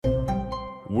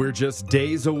We're just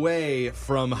days away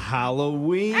from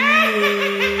Halloween. Wait,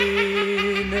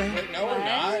 no, we're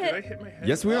not. Did I hit my head?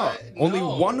 Yes, we are. No. Only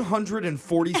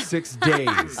 146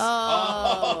 days from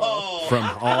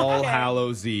All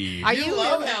Hallows Eve. Are You you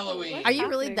love really, Halloween. Are you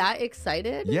really that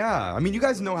excited? Yeah, I mean, you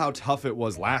guys know how tough it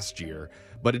was last year,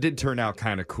 but it did turn out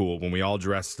kind of cool when we all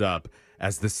dressed up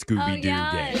as the Scooby-Doo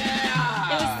gang. Yeah.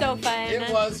 It was so fun.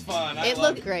 It was fun. It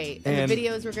looked great. And the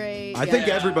videos were great. I think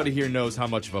everybody here knows how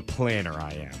much of a planner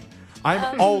I am.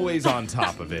 I'm always on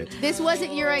top of it. This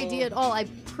wasn't your idea at all. I'm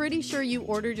pretty sure you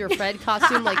ordered your Fred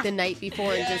costume like the night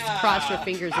before and just crossed your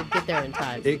fingers and get there in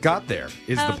time. It got there,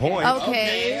 is the Okay. point.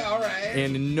 Okay. All right.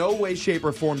 And in no way, shape,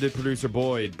 or form did producer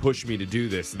Boyd push me to do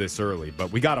this early,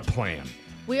 but we got a plan.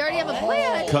 We already have a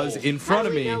plan. Because in front How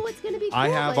of do we me, know what's gonna be I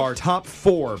cool? have Like- our top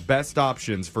 4 best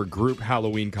options for group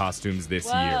Halloween costumes this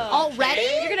Whoa. year. Already?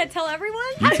 You're going to tell everyone?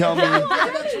 You tell me. Yeah,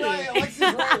 that's right. Alexa's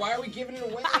right. Why are we giving it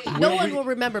away? No one will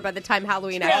remember by the time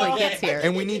Halloween actually gets here.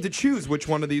 And we need to choose which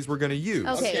one of these we're going to use.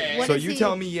 Okay. What So is you the-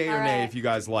 tell me yay or All nay right. if you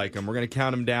guys like them. We're going to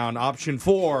count them down. Option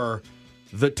 4,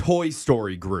 the Toy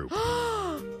Story group.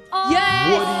 Yes!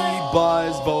 Woody,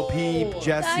 Buzz, Bo Peep,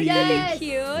 Jesse, That'd be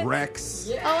cute. Rex.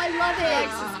 Oh, I love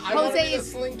it. I want to be a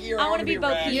Jose's Slinky or I wanna be Bo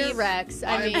Rex. Peep. your Rex.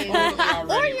 I I'm mean, totally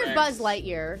already or your Rex. Buzz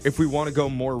Lightyear. If we want to go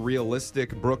more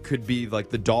realistic, Brooke could be like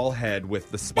the doll head with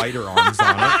the spider arms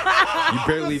on it. You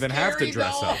barely even have to Scary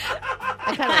dress doll. up.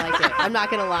 I kind of like it. I'm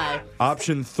not gonna lie.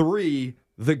 Option 3,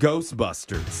 the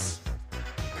Ghostbusters.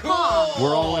 Cool.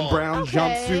 We're all in brown Okay.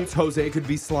 jumpsuits. Jose could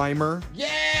be Slimer.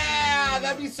 Yeah,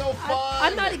 that'd be so fun.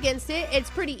 I'm not against it.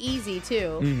 It's pretty easy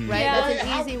too, right? Yeah. That's an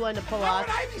How- easy one to pull How off.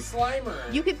 would I be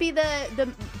Slimer? You could be the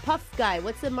puff guy.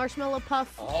 What's the marshmallow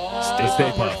puff? Stay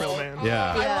Puft. Marshmallow Man.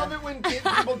 Yeah. I Yeah. love it when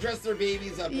people dress their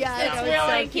babies up. Yeah, and it's stuff.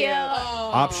 really Really cute.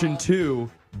 Option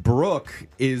 2, Brooke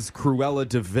is Cruella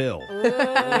DeVille.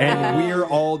 And we're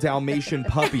all Dalmatian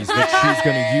puppies that she's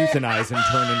going to euthanize and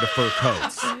turn into fur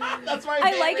coats. That's my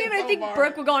I like it. favorite I think so far.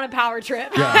 Brooke would go on a power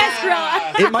trip. Yeah. As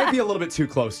Cruella. It might be a little bit too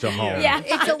close to home. Yeah.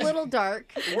 It's a little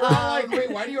dark. We're all like, wait,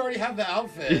 why do you already have the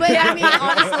outfit? But I mean,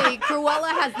 honestly, Cruella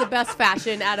has the best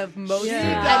fashion out of most.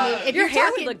 Yeah. I mean, if Your you're hair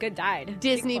talking would look good dyed.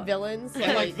 Disney villains,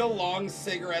 And like the long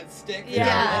cigarette stick.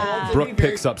 Yeah. Brooke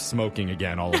picks up smoking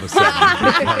again all of a sudden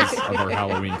because of her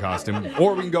Halloween costume.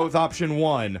 Or we can go with option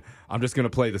 1. I'm just going to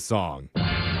play the song.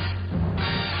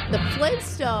 the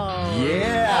Flintstones.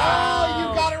 Yeah. Oh,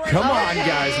 you got it right. Come on, Okay.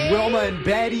 guys. Wilma and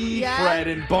Betty, Yeah. Fred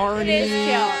and Barney, It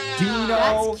is cute. Dino.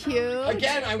 That's cute.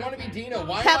 Again, I want to be Dino.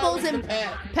 Why Pebbles not and the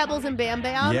pet? Pebbles and Bam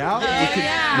Bam.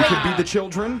 Yeah, we could be the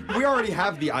children. We already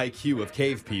have the IQ of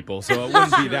cave people, so it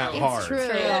wouldn't be that It's hard. true.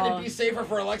 And it'd be safer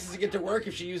for Alexis to get to work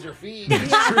if she used her feet.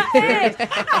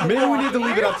 Maybe we need to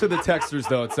leave it up to the texters,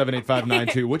 though, at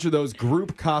 78592. Which of those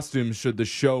group costumes should the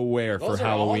show wear for Those are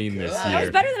all Halloween good. this That That was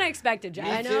year? better than I expected, Jeff.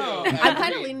 I know. too. I'm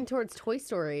kind of leaning towards Toy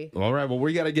Story. All right, well,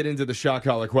 we got to get into the shock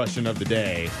collar question of the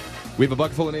day. We have a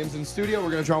bucket full of names in the studio.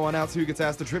 We're going to draw one out, see who gets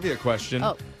asked the trivia question.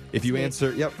 Oh, if you me.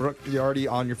 answer, yep, Brooke, you're already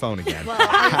on your phone again. Well, I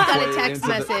just got a Halfway text into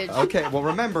the- message. Okay, well,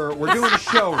 remember, we're doing a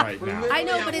show right now. I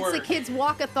know, but at it's the work. kids'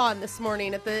 walkathon this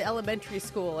morning at the elementary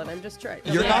school, and I'm just trying.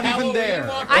 You're not even Halloween there.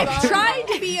 walkathon. I'm trying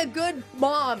to be a good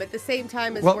mom at the same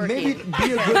time as Well, working. maybe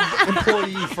be a good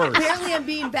employee first. Apparently, I'm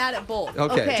being bad at both.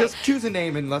 Okay, just choose a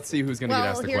name and let's see who's going to get well,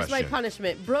 asked the here's question. my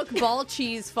punishment: Brooke Ball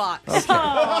Cheese Fox.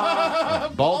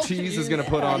 Ball Cheese is going to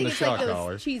put I on think the it's shock like those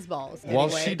collar. cheese balls. While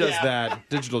anyway. she does Yeah. that,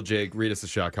 Digital Jake, read us the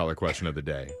shock collar question of the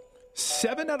day.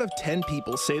 7 out of 10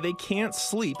 people say they can't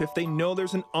sleep if they know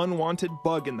there's an unwanted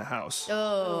bug in the house.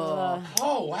 Oh,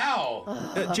 Oh,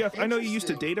 wow. Jeff, I know you used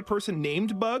to date a person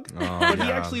named Bug, but he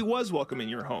yeah. actually was welcome in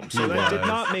your home, so He that did was.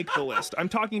 not make the list. I'm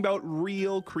talking about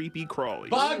real creepy crawlies.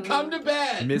 Bug, come to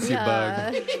bed. Miss you,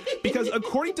 Bug. Because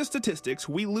according to statistics,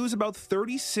 we lose about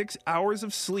 36 hours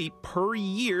of sleep per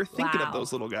year thinking of Wow.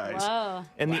 those little guys. Whoa.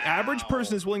 And the average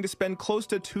person is willing to spend close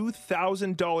to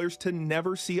 $2,000 to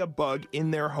never see a bug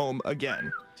in their home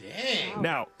again. Dang.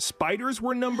 Now, spiders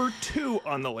were number 2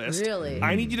 on the list. Really?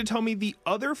 I need you to tell me the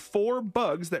other 4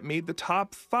 bugs that made the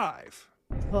top 5.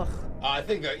 Ugh. I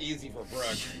think easy for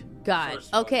Brooke. God.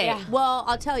 First one. Okay. Yeah. Well,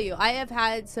 I'll tell you, I have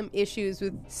had some issues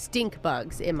with stink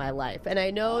bugs in my life. And I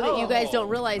know that you guys don't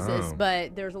realize this, Oh.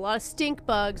 but there's a lot of stink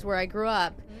bugs where I grew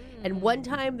up. And one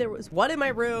time there was one in my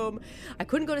room. I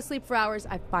couldn't go to sleep for hours.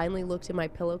 I finally looked in my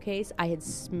pillowcase. I had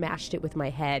smashed it with my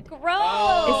head. Gross. Isn't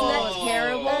that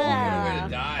terrible? What a way to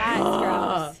die. That's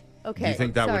gross. Okay. Do you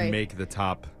think that sorry. would make the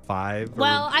top 5?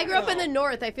 Well, I grew up in the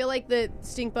north. I feel like the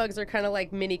stink bugs are kind of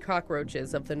like mini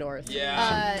cockroaches of the north.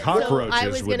 Yeah. Cockroaches so I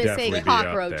was would gonna say definitely be up there.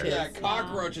 cockroaches. Yeah,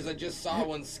 cockroaches. I just saw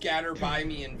one scatter by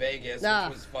me in Vegas, Ah.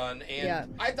 which was fun. And Yeah.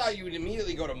 I thought you would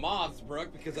immediately go to moths,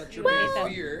 Brooke, because that's your Well,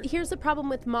 biggest fear. here's the problem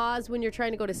with moths when you're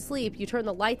trying to go to sleep. You turn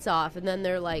the lights off, and then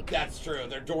they're like, That's true.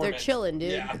 They're dormant. they're chilling,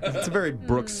 dude. Yeah. It's a very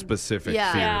Brooks-specific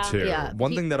Yeah. fear, Yeah. too. Yeah.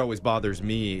 One thing that always bothers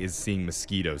me is seeing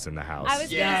mosquitoes in the house. I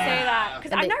was Yeah. gonna say that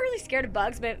because And I'm they- not really scared of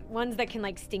bugs, but ones that can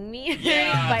like sting me,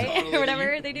 Yeah, bite totally. or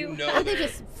whatever You- they do. you know Or they they're-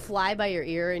 just fly by your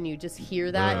ear and you just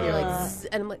hear that and you're like, Ugh. "Zzz,"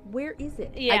 and I'm like, where is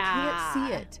it? I Yeah. can't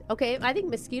see it. Okay, I think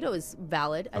mosquito is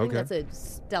valid. I think Okay. that's a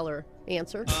stellar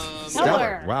answer.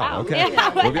 Stellar. Wow, Wow. okay.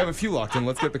 Yeah. Well, we have a few locked in.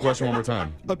 Let's get the question one more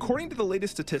time. According to the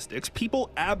latest statistics,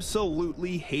 people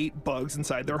absolutely hate bugs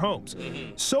inside their homes.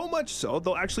 So much so,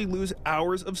 they'll actually lose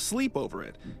hours of sleep over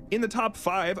it. In the top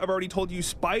 5, I've already told you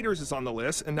spiders is on the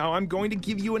list, and now I'm going to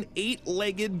give you an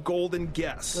 8-legged golden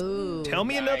guess. Ooh. Tell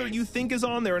me another Nice. you think is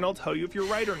on there, and I'll tell you if you're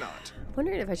right or not. I'm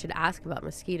wondering if I should ask about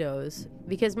mosquitoes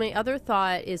because my other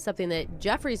thought is something that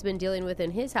Jeffrey's been dealing with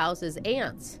in his house is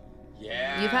ants.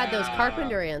 Yeah. You've had those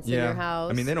carpenter ants in your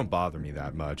house. I mean, they don't bother me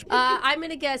that much. I'm going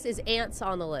to guess is ants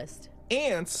on the list.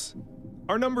 Ants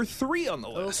are number 3 on the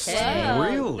list. Okay. Whoa,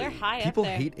 Really? They're high up People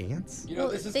there. hate ants? You know,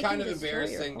 Well, this is they kind can of destroy your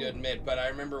embarrassing to home. admit, but I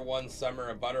remember one summer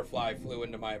a butterfly flew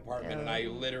into my apartment and I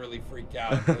literally freaked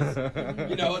out. 'Cause,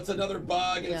 you know, it's another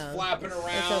bug and Yeah. it's flapping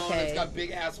around. okay. It's got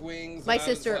big ass wings. My and I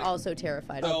was sister like, also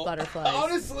terrified "No." of butterflies.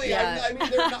 Honestly, Yeah. I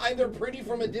mean, they're pretty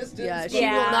from a distance. Yeah, but she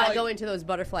Yeah. will not like, go into those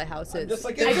butterfly houses. Just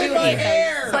like, I it's do in my hate those.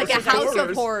 hair. It's like a Houses of house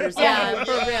of horrors. horrors. Oh, Yeah,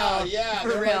 for real. Yeah, For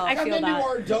they're real. Like, I come feel into that.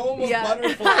 our dome of Yeah.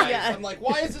 butterflies. Yeah. I'm like,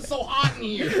 why is it so hot in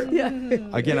here?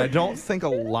 Again, I don't think a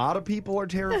lot of people are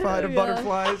terrified of Yeah.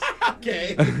 butterflies.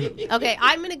 Okay. Okay,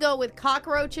 I'm going to go with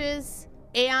cockroaches,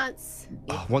 ants,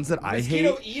 Ones that I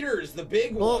Mosquito hate. eaters, the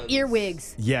big well, ones.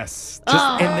 earwigs. Yes.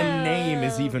 Just, and the name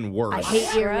is even worse. I hate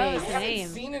I earwigs. haven't Name.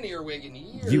 seen an earwig in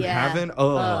years. You Yeah. haven't?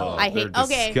 Oh, I hate. they're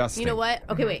Okay, disgusting. you know what?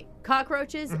 Okay, wait.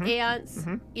 Cockroaches, ants,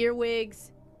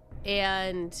 earwigs,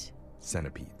 and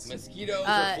Centipedes. Mosquitoes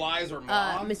Uh, or flies or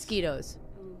moths? mosquitoes.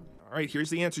 All right, here's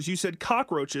the answers. You said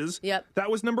cockroaches. Yep.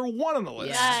 That was number 1 on the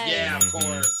list. Yes. Yeah, of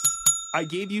course. I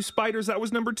gave you spiders. That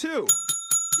was number 2.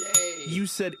 Yay. You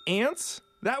said ants.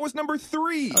 That was number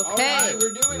 3. All Okay. right,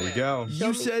 we're doing Here we it. go.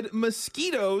 You said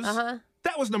mosquitoes. Uh-huh.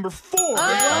 That was number 4.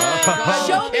 Oh,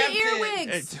 Show me kept it.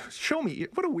 earwigs. Show me.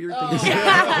 What a weird Oh, thing to say.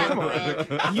 yeah. Come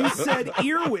on. You said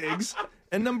earwigs.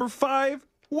 And number 5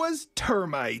 was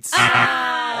termites. Oh, of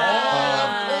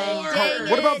dang course.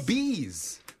 What about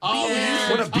bees? Oh, we used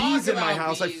to When a bee's talk in my about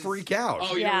house, I bees. freak out.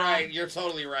 Oh, you're Yeah. right. You're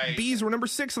totally right. Bees were number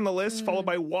 6 on the list, followed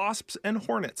by wasps and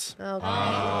hornets. Okay.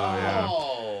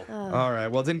 Oh. All right.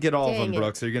 Well, didn't get all of Dang them, it.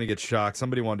 Brooke, so you're going to get shocked.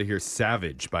 Somebody wanted to hear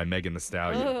Savage by Megan Thee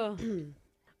Stallion. Ugh.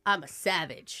 I'm a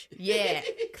savage. Yeah.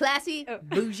 Classy,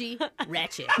 bougie,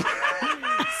 ratchet.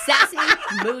 Sassy,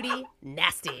 moody,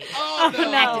 nasty. Oh,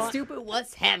 no. Acting stupid,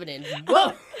 what's happening?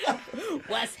 Whoa!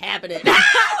 What's happening?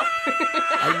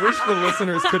 I wish the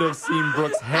listeners could have seen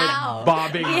Brooke's head Ow.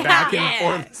 bobbing Yeah. back and Yeah.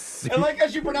 forth. I like how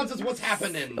she pronounces what's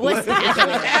happening. What's What's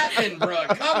happening? happening, Brooke?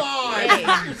 Come on.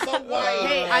 Hey. You're so white.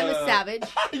 Hey, I'm a savage.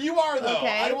 You are, though.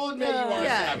 Okay. I will admit you are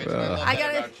Yeah. a savage. And I love I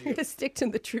that about you. gotta stick to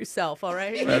the true self, all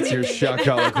right? That's your shock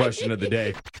collar question of the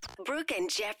day. Brooke and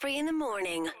Jeffrey in the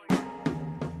morning.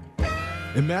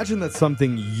 Imagine that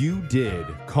something you did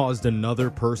caused another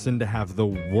person to have the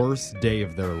worst day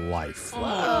of their life. Oh,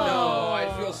 no. I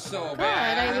feel so God,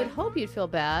 bad. I would hope you'd feel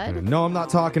bad. No, I'm not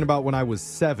talking about when I was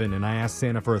 7 and I asked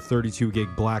Santa for a 32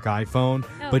 gig black iPhone,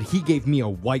 but he gave me a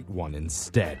white one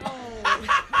instead.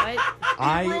 What?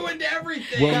 I ruined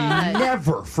everything. will God.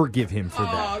 never forgive him for Oh,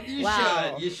 that. you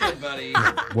Wow. should. You should, buddy.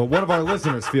 Well, one of our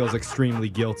listeners feels extremely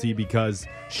guilty because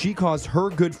she caused her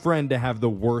good friend to have the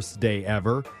worst day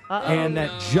ever, and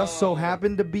that just so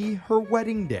happened to be her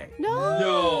wedding day. No.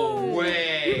 No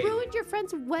way. You ruined your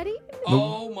friend's wedding?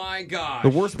 Oh, my gosh. The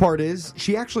worst part is,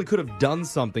 she actually could have done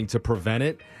something to prevent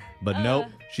it, but nope,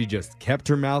 she just kept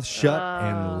her mouth shut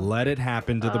and let it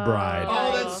happen to the bride.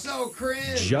 Oh, that's so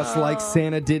cringe. Just like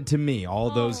Santa did to me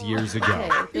all those years ago.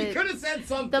 Okay, He could have said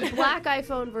something. the black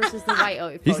iPhone versus the white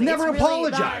iPhone. He's never It's really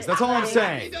apologized. not- That's all I'm He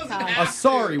saying. doesn't A have A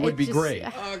sorry to. would It be just- great.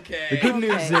 Okay. The good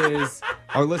news Okay. is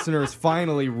our listener is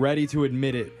finally ready to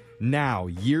admit it now,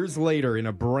 years later, in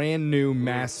a brand new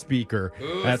mass speaker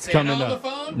Ooh, that's Santa coming on the up.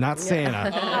 phone? Not Santa.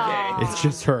 Okay. It's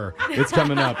just her. It's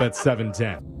coming up at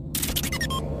 7:10.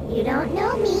 You don't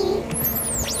know me.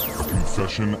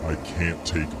 Confession I can't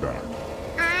take back.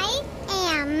 I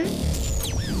am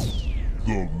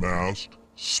The Masked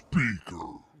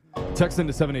Speaker. Text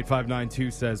into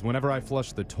 78592 says, whenever I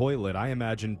flush the toilet, I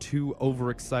imagine two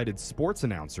overexcited sports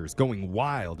announcers going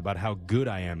wild about how good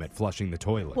I am at flushing the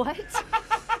toilet. What?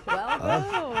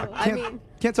 Well, I mean,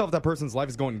 Can't tell if that person's life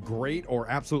is going great or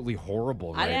absolutely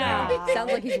horrible I right don't now. know.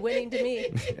 Sounds like he's winning to me.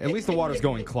 At least the water's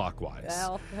going clockwise.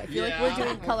 Well, I feel like we're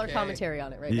doing color commentary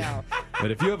on it right now.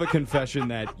 But if you have a confession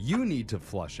that you need to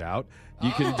flush out,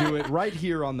 you can do it right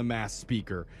here on the Mass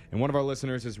Speaker. And one of our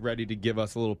listeners is ready to give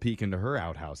us a little peek into her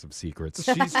outhouse of secrets.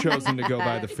 She's chosen to go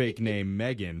by the fake name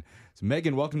Megan. So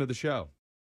Megan, welcome to the show.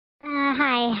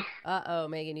 Hi. Uh-oh,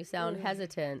 Megan, you sound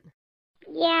hesitant.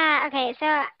 Yeah, okay, so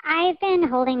I've been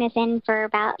holding this in for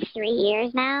about 3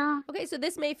 years now. Okay, so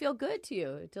this may feel good to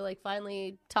you to like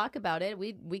finally talk about it.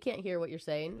 We can't hear what you're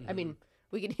saying. I mean,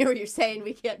 we can hear what you're saying.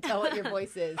 We can't tell what your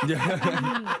voice is.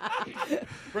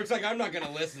 Brooke's like, I'm not going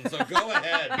to listen, so go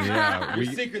ahead. Yeah, Your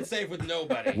secret's safe with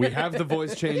nobody. We have the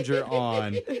voice changer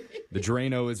on. The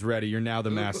Drano is ready. You're now the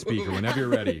Mass Speaker. Whenever you're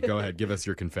ready, go ahead. Give us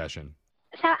your confession.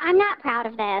 So I'm not proud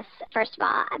of this, first of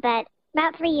all, but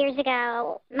about 3 years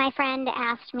ago, my friend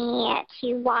asked me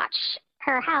to watch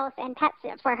her house and pet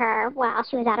sit for her while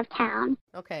she was out of town.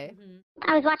 Okay.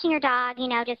 I was watching her dog,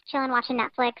 just chilling, watching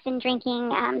Netflix and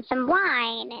drinking some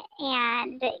wine.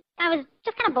 And I was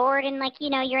just kind of bored and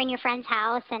you're in your friend's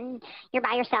house and you're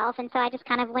by yourself. And so I just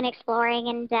kind of went exploring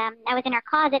and I was in her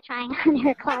closet trying on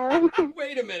her clothes.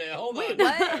 Wait a minute. Hold on.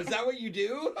 what? Is that what you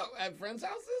do at friends'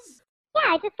 houses?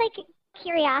 Yeah, just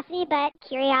curiosity, but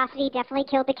curiosity definitely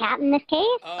killed the cat in this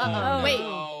case. Oh, Wait,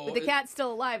 no. but the cat's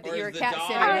still alive that Or you're a is the cat dog-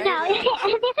 sitter, Oh, right? no,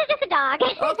 this is just a dog.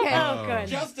 Okay. Oh, good.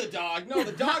 Just a dog. No,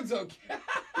 the dog's okay.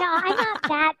 No, I'm not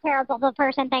that terrible of a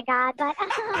person, thank God, but...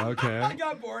 I Okay.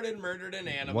 got bored and murdered an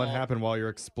animal. What happened while you're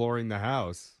exploring the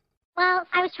house? Well,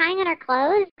 I was trying on her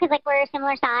clothes because, we're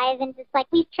similar size and just,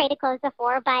 we've traded clothes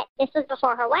before, but this was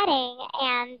before her wedding,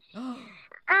 and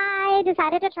I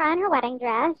decided to try on her wedding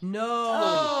dress. No.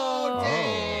 Oh,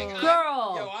 dang.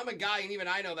 Girl. Yo, I'm a guy, and even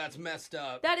I know that's messed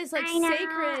up. That is like I know.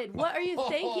 sacred. What are you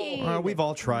thinking? We've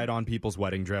all tried on people's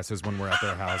wedding dresses when we're at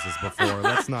their houses before.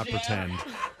 Let's not pretend.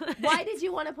 Why did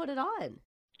you want to put it on?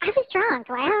 I was drunk.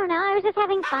 I don't know. I was just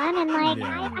having fun, and,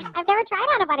 Yeah. I've never tried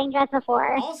on a wedding dress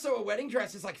before. Also, a wedding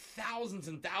dress is like thousands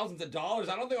and thousands of dollars.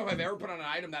 I don't think I've ever put on an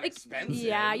item that expensive.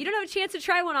 Yeah, you don't have a chance to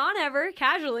try one on ever,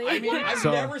 casually. I mean, I've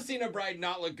So- never seen a bride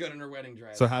not look good in her wedding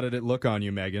dress. So how did it look on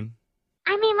you, Megan?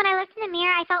 I mean, when I looked in the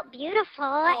mirror, I felt beautiful,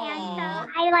 and so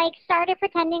I, started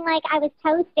pretending like I was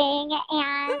toasting,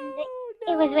 and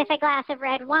it was with a glass of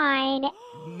red wine.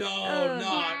 No,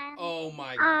 not. And Oh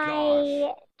my gosh.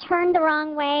 I turned the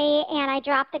wrong way, and I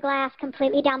dropped the glass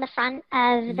completely down the front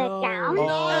of the gown.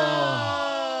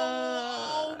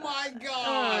 Oh my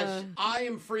gosh. I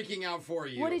am freaking out for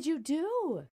you. What did you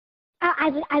do?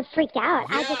 I freaked out.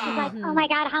 I just was like, oh my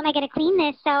God, how am I going to clean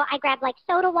this? So I grabbed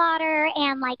soda water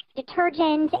and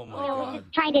detergent. Oh my God.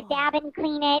 Just trying to dab it and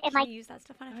clean it. And Should we use that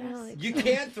stuff on a dress? You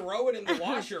can't throw it in the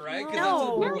washer, right? 'Cause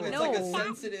No, it's like a no.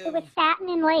 sensitive. it was satin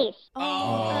and lace.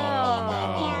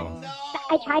 Oh, no.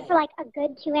 I tried for a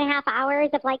good 2.5 hours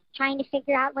of trying to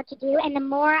figure out what to do. And the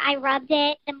more I rubbed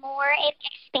it, the more it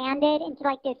expanded into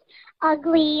this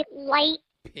ugly light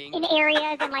Pink. in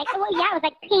areas and it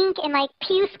was pink and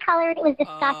puce colored. It was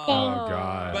disgusting. Oh,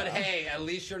 God. But hey, at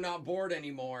least you're not bored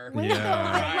anymore.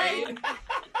 Yeah. Right?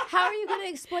 How are you going to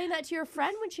explain that to your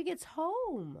friend when she gets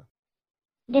home?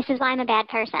 This is why I'm a bad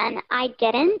person. I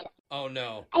didn't. Oh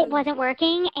no. It wasn't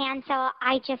working, and so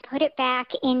I just put it back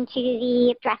into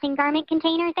the dressing garment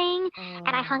container thing, and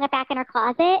I hung it back in her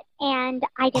closet, and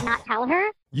I did not tell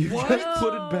her. You What? just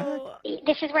put it back?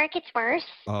 This is where it gets worse.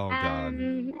 Oh,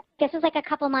 God. This was a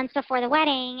couple months before the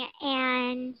wedding,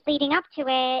 and leading up to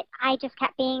it, I just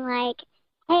kept being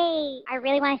hey, I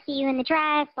really want to see you in the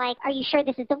dress. Are you sure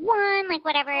this is the one?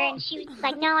 Whatever. And she was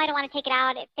like, no, I don't want to take it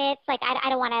out. It fits. I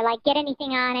don't want to, get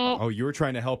anything on it. Oh, you were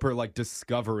trying to help her,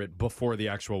 discover it before the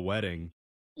actual wedding.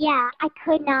 Yeah, I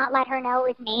could not let her know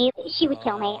it was me. She would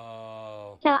kill me.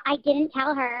 Oh. So I didn't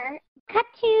tell her. Cut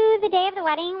to the day of the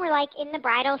wedding. We're in the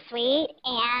bridal suite,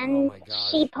 and Oh, my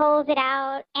gosh. she pulls it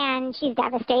out, and she's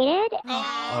devastated.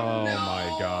 Oh, no.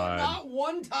 my God. Not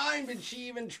one time did she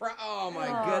even try. Oh my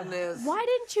goodness. Why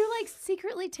didn't you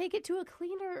secretly take it to a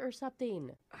cleaner or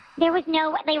something? There was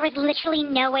literally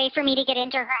no way for me to get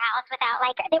into her house without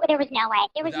there was no way.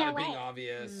 There was Without no it being way.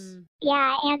 obvious.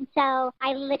 Yeah, and so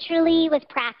I literally was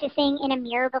practicing in a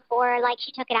mirror before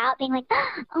she took it out, being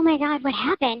oh my God, what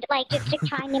happened? Just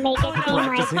trying to make it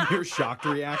Practicing your shocked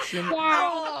reaction.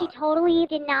 Yeah, she totally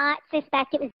did not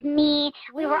suspect it was me.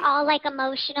 We were all like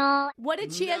emotional. What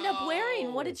did she end up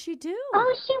wearing? What did she do?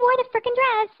 Oh, she wore the frickin'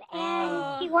 dress,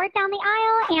 and she wore it down the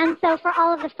aisle. And so for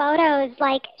all of the photos,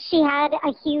 like, she had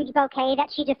a huge bouquet that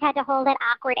she just had to hold at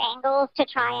awkward angles to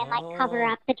try and, like, cover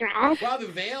up the dress. Wow, the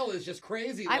veil is just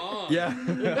crazy long. Yeah.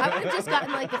 I would have just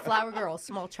gotten like the flower girl,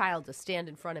 small child, to stand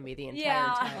in front of me the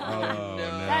entire time. Oh, no.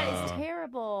 That is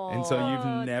terrible. And so you've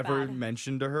it's never bad.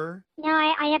 mentioned to her? No,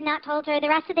 I have not told her. The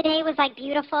rest of the day was, like,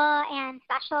 beautiful and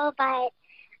special, but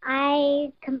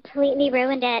I completely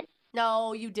ruined it.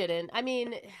 No, you didn't. I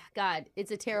mean, God,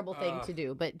 it's a terrible thing to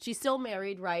do. But she's still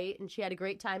married, right? And she had a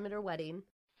great time at her wedding.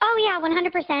 Oh, yeah,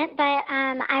 100%, but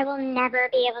I will never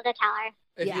be able to tell her.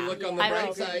 If Yeah. you look on the I bright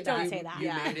don't- side, don't you, say that. you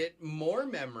Yeah. made it more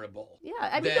memorable. Yeah,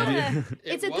 I mean, than no, it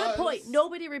it's a good point. was.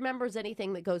 Nobody remembers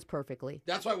anything that goes perfectly.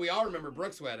 That's why we all remember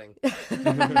Brooke's wedding.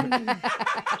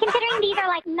 Considering these are,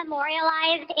 like,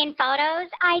 memorialized in photos,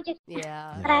 I just,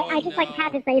 Yeah. but I just, like,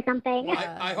 had to say something.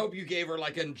 I hope you gave her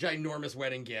like a ginormous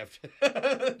wedding gift.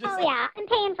 Oh, yeah. I'm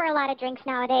paying for a lot of drinks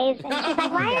nowadays. And she's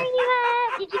like, why are you,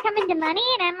 did you come into money?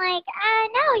 And I'm like,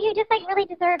 no, you just, like, really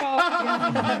deserve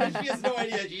it. She has no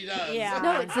idea she does. Yeah.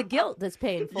 No, it's the guilt that's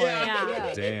paying for Yeah.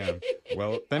 it. Damn.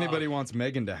 Well, if anybody wants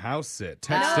Megan to house sit,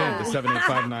 text in to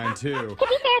 78592. To be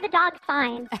fair, the dog's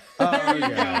fine. Oh, There you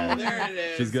yeah. go. There it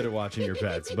is. She's good at watching your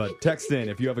pets. But text in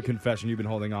if you have a confession you've been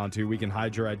holding on to. We can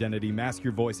hide your identity, mask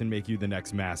your voice, and make you the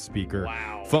next mass speaker.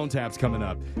 Wow. Phone taps coming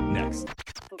up next.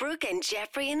 Brooke and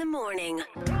Jeffrey in the morning.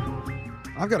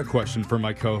 I've got a question for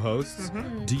my co-hosts.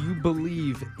 Do you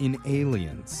believe in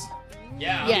aliens?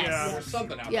 Yeah. Yes. There's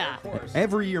something out Yeah. there, of course.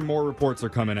 Every year, more reports are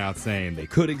coming out saying they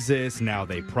could exist. Now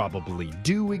they probably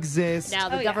do exist. Now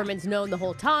the government's known the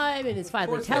whole time and is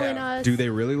finally course they telling have. us. Do they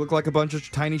really look like a bunch of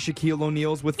tiny Shaquille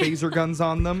O'Neals with phaser guns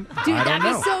on them? Dude, I don't that'd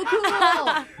know. be so cool.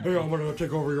 Hey, I'm gonna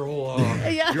take over your whole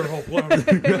Yeah. your whole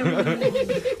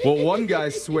planet. Well, one guy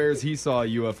swears he saw a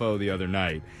UFO the other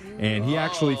night, and he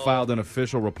actually filed an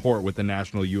official report with the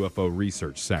National UFO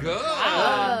Research Center. Good.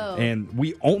 Oh. And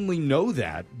we only know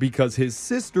that because his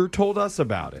sister told us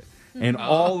about it and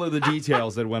all of the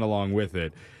details that went along with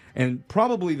it. And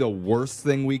probably the worst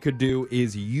thing we could do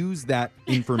is use that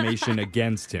information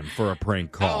against him for a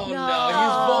prank call. Oh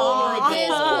no, he's This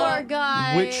vulnerable. poor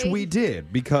guy. Which we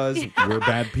did because we're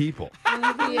bad people.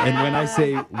 And when I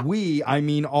say we, I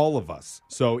mean all of us.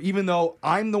 So even though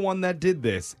I'm the one that did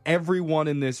this, everyone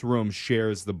in this room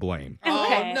shares the blame. Oh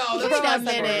Okay. no, Wait that's a not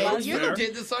minute. fair. You're You the-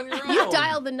 did this on your own. You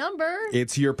dialed the number.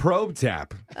 It's your probe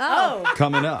tap Oh.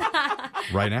 coming up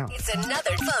right now. It's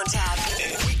another phone tap.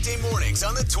 Weekday mornings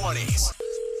on the 20s.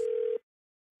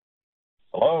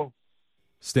 Hello?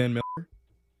 Stan Miller?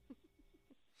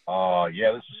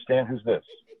 Yeah, this is Stan. Who's this?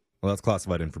 Well, that's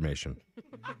classified information.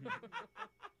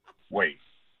 Wait.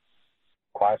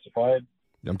 Classified?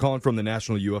 I'm calling from the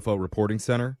National UFO Reporting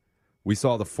Center. We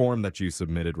saw the form that you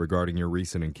submitted regarding your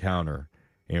recent encounter,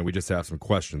 and we just have some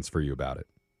questions for you about it.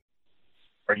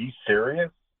 Are you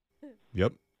serious?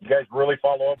 Yep. You guys really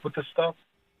follow up with this stuff?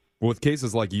 Well, with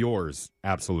cases like yours,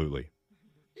 absolutely.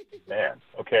 Man,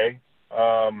 okay.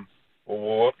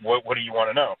 What do you want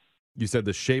to know? You said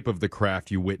the shape of the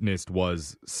craft you witnessed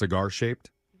was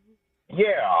cigar-shaped?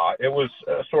 Yeah, it was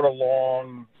sort of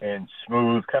long and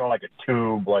smooth, kind of like a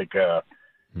tube, like it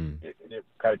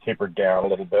kind of tapered down a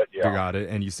little bit. You Yeah. got it.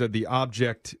 And you said the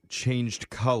object changed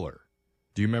color.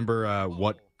 Do you remember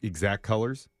what exact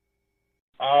colors?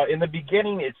 In the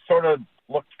beginning, it sort of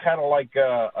looked kind of like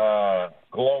a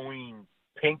glowing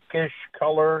pinkish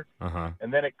color, Uh-huh.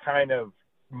 and then it kind of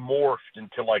morphed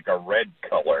into like a red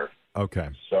color. Okay.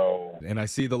 So, And I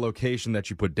see the location that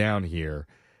you put down here.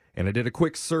 And I did a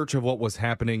quick search of what was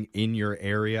happening in your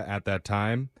area at that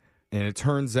time. And it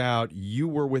turns out you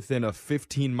were within a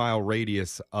 15-mile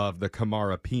radius of the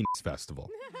Kamara Penis Festival.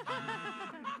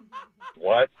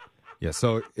 what? Yeah,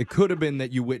 so it could have been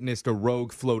that you witnessed a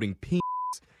rogue floating penis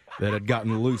that had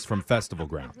gotten loose from festival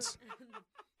grounds.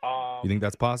 You think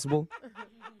that's possible?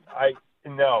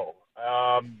 No.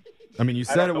 I mean, you I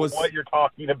said don't it know was. what you're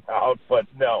talking about, but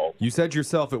no. You said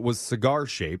yourself it was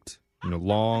cigar-shaped,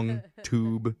 long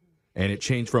tube, and it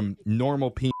changed from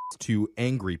normal penis to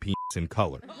angry penis in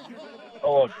color.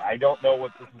 Oh, look, I don't know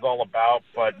what this is all about,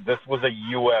 but this was a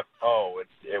UFO.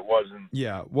 It wasn't.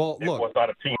 Yeah, well, It was look, not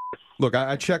a penis.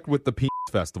 I checked with the penis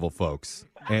festival folks,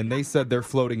 and they said their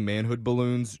floating manhood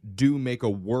balloons do make a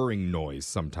whirring noise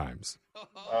sometimes.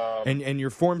 And your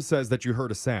form says that you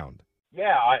heard a sound.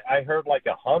 Yeah, I heard like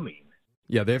a humming.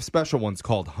 Yeah, they have special ones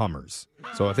called Hummers.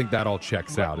 So I think that all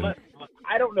checks out. And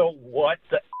I don't know what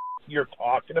the you're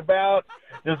talking about.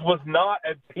 This was not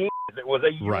a penis. It was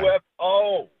a Right.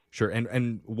 UFO. Sure.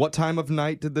 And what time of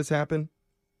night did this happen?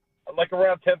 Like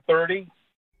around 10:30.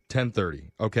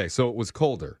 10:30. Okay, so it was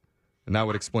colder, and that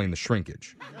would explain the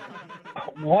shrinkage.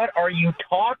 What are you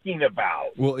talking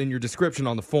about? Well, in your description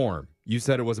on the form, you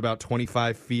said it was about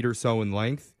 25 feet or so in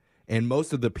length, and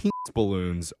most of the penis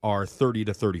balloons are 30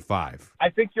 to 35. I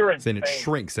think you're And insane. it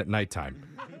shrinks at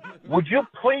nighttime. Would you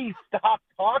please stop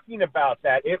talking about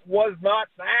that? It was not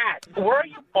that. Where are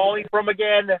you calling from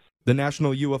again? The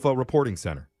National UFO Reporting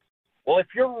Center. Well, if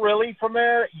you're really from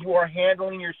there, you are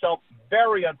handling yourself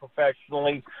very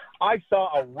unprofessionally. I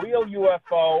saw a real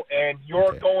UFO, and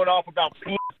you're going off about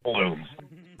penis balloons.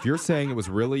 If you're saying it was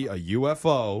really a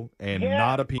UFO and Yeah.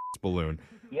 not a penis balloon,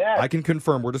 Yes. I can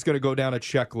confirm. We're just going to go down a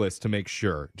checklist to make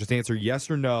sure. Just answer yes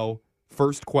or no.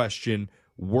 First question,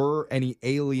 were any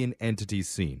alien entities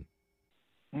seen?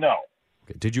 No.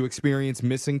 Okay. Did you experience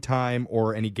missing time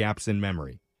or any gaps in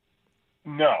memory?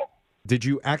 No. Did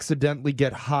you accidentally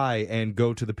get high and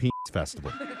go to the penis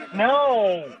festival?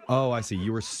 No. Oh, I see.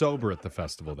 You were sober at the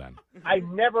festival then. I've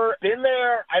never been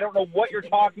there. I don't know what you're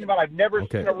talking about. I've never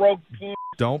Okay. seen a rogue penis.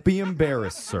 Don't be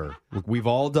embarrassed, sir. Look, we've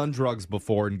all done drugs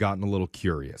before and gotten a little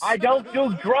curious. I don't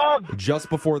do drugs. Just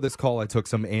before this call, I took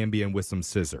some Ambien with some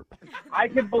scissor. I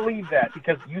can believe that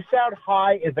because you sound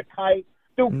high as a kite.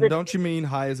 Stupid. Don't you mean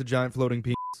high as a giant floating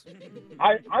penis?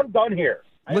 I'm done here.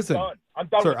 Listen, I'm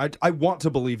done. sir, I want to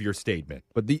believe your statement,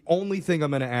 but the only thing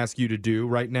I'm going to ask you to do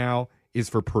right now is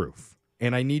for proof.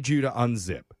 And I need you to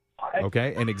unzip,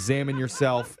 okay, and examine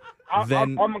yourself.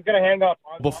 Then I'm going to hang up.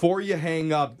 Before you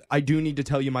hang up, I do need to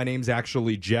tell you my name's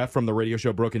actually Jeff from the radio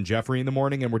show Brooke and Jeffrey in the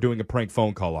Morning, and we're doing a prank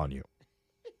phone call on you.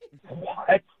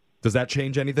 What? Does that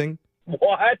change anything?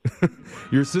 What?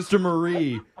 Your sister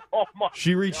Marie,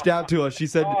 she reached out to us. She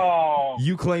said,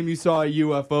 you claim you saw a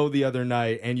UFO the other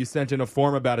night, and you sent in a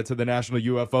form about it to the National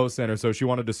UFO Center, so she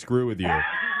wanted to screw with you.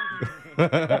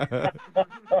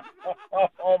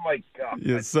 Oh, my God.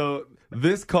 Yeah, so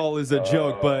this call is a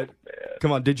joke, but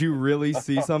come on, did you really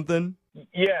see something?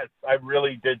 Yes, I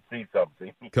really did see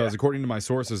something. Because according to my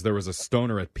sources, there was a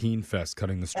stoner at Peen Fest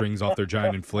cutting the strings off their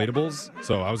giant inflatables,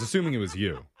 so I was assuming it was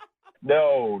you.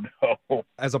 No.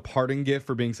 As a parting gift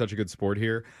for being such a good sport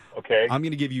here, Okay. I'm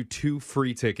going to give you 2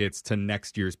 free tickets to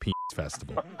next year's Peen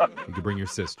Festival. You can bring your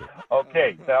sister.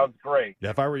 Okay, sounds great.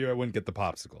 Yeah, if I were you, I wouldn't get the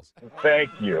popsicles. Thank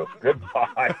you.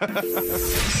 Goodbye.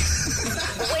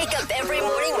 Wake up every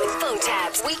morning with phone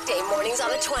taps. Weekday mornings on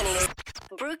the 20s.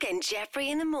 Brooke and Jeffrey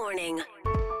in the morning.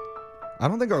 I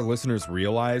don't think our listeners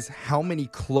realize how many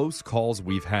close calls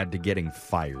we've had to getting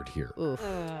fired here. Oof.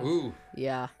 Ooh.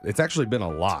 Yeah. It's actually been a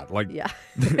lot. Like, Yeah.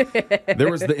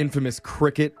 there was the infamous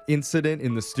cricket incident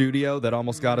in the studio that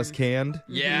almost got us canned.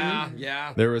 Yeah,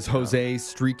 yeah. There was Jose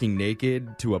streaking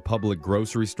naked to a public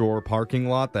grocery store parking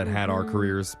lot that had our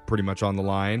careers pretty much on the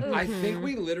line. I think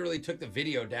we literally took the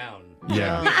video down.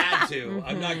 Yeah. We had to.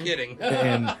 I'm not kidding.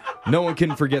 And no one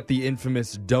can forget the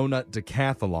infamous donut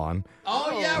decathlon.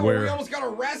 Oh, yeah, where we where almost got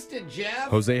arrested, Jeff.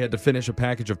 Jose had to finish a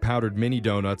package of powdered mini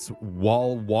donuts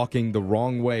while walking the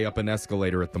wrong way up an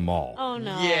escalator at the mall. Oh,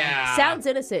 no. Yeah. Sounds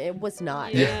innocent. It was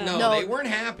not. Yeah. No, No. they weren't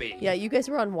happy. Yeah, you guys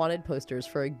were on wanted posters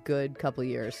for a good couple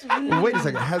years. Wait a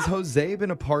second. Has Jose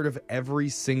been a part of every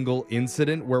single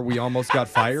incident where we almost got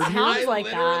fired here? Sounds I like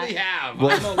literally that. have.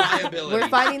 Well- I'm a liability. We're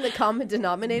finding the common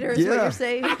denominator, is what Yeah. you're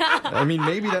saying? I mean,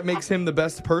 maybe that makes him the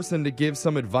best person to give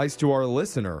some advice to our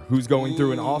listener who's going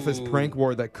through an office prank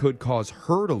war that could cause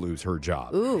her to lose her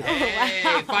job. Ooh.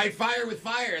 Hey, fight fire with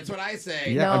fire. That's what I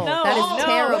say. Yeah. No, No. that is Oh, Let's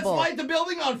terrible. light the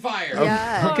building on fire.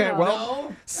 Yeah. Okay, no. well,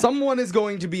 No. someone is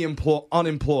going to be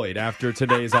unemployed after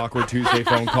today's Awkward Tuesday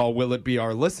phone call. Will it be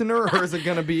our listener or is it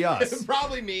going to be us?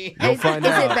 Probably me. You'll Is find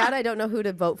it out. bad I don't know who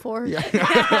to vote for?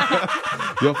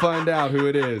 You'll find out who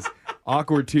it is.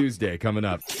 Awkward Tuesday coming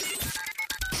up.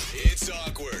 It's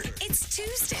awkward. It's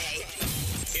Tuesday.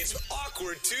 It's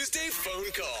Awkward Tuesday phone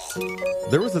call.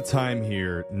 There was a time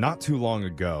here not too long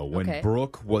ago when Okay.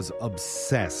 Brooke was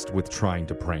obsessed with trying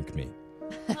to prank me.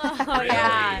 Oh,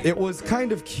 yeah. It was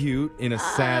kind of cute in a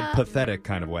sad, pathetic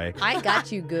kind of way. I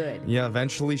got you good. Yeah,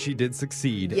 eventually she did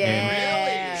succeed. Yeah.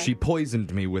 And she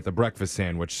poisoned me with a breakfast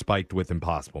sandwich spiked with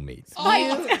impossible meat.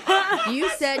 You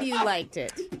said you liked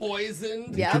it.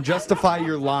 Poisoned. Yeah. You can justify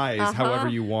your lies however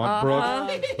you want,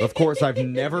 Brooke. Of course, I've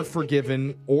never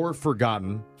forgiven or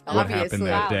forgotten what happened Obviously.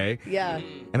 that Wow. day. Yeah.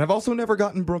 And I've also never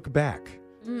gotten Brooke back.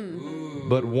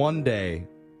 But one day,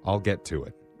 I'll get to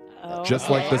it. Just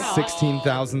like the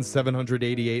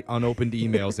 16,788 unopened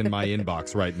emails in my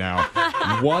inbox right now.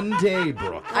 One day,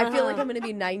 Brooke. I feel like I'm going to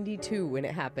be 92 when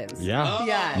it happens. Yeah.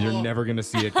 Yeah. You're never going to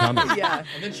see it coming. Yeah.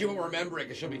 And then she won't remember it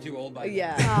because she'll be too old by then.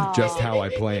 Yeah. Just how I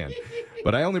planned.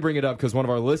 But I only bring it up because one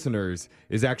of our listeners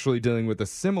is actually dealing with a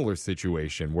similar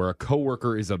situation where a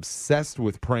coworker is obsessed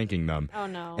with pranking them. Oh,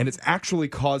 no. And it's actually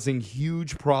causing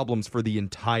huge problems for the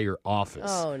entire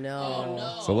office. Oh,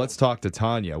 no. So let's talk to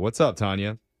Tanya. What's up,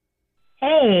 Tanya?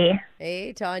 Hey.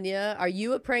 Hey, Tanya. Are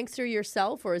you a prankster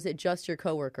yourself, or is it just your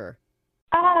coworker?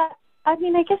 I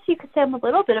mean, I guess you could say I'm a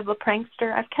little bit of a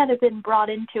prankster. I've kind of been brought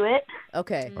into it.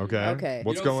 Okay. Okay.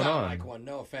 What's You don't going sound on? like one,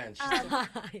 no offense.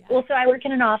 Well, so I work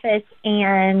in an office,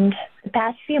 and the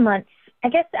past few months, I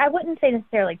guess I wouldn't say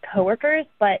necessarily coworkers,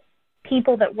 but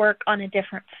people that work on a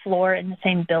different floor in the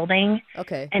same building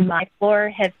and my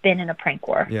floor have been in a prank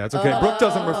war. Yeah, it's okay. Brooke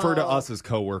doesn't refer to us as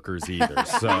coworkers either,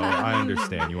 so I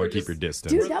understand. You want to keep your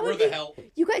distance. Dude, that would be,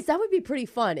 you guys, that would be pretty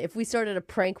fun if we started a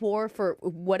prank war for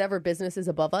whatever business is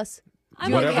above us.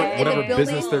 Whatever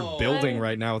business they're building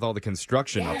right now with all the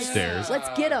construction upstairs.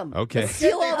 Let's get them. Okay. Let's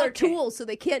steal all their tools so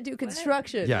they can't do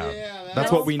construction. Yeah,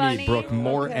 that's what we need, Brooke.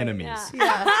 More enemies.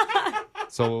 Yeah.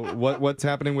 So what's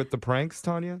happening with the pranks,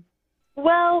 Tanya?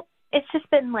 Well, it's just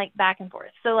been like back and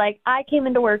forth. So like I came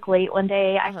into work late one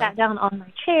day, I sat down on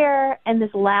my chair, and this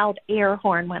loud air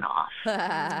horn went off. Oh,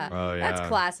 yeah. That's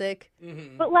classic.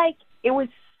 But like it was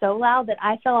so loud that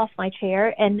I fell off my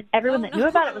chair, and everyone that knew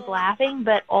about it was laughing,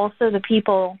 but also the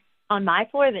people on my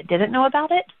floor that didn't know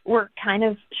about it were kind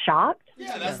of shocked.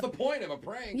 Yeah, that's the point of a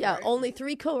prank. Yeah, right? only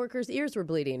 3 coworkers' ears were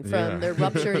bleeding from their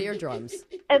ruptured eardrums.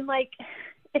 And like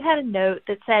it had a note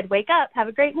that said, "Wake up, have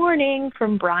a great morning,"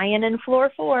 from Brian and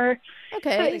floor 4.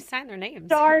 Okay. So They it sign their names.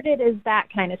 started as that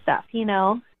kind of stuff, you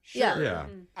know? Sure. Yeah.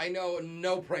 I know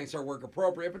no pranks are work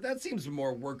appropriate, but that seems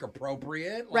more work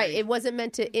appropriate. Right. It wasn't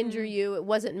meant to injure you. It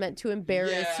wasn't meant to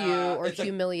embarrass you or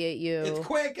humiliate you. It's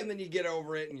quick, and then you get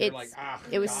over it, and you're like,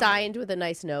 It was signed with a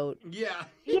nice note. Yeah.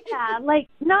 Yeah, like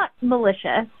not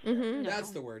malicious.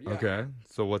 That's the word. Yeah. Okay.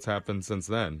 So what's happened since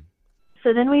then?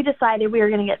 So then we decided we were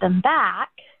going to get them back,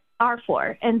 our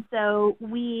floor. And so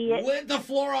we lit the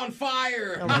floor on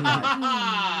fire.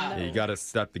 Yeah, you got to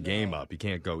step the game up. You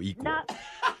can't go equal.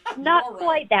 not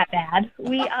quite that bad.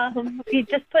 We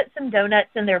just put some donuts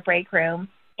in their break room,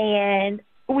 and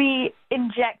we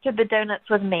injected the donuts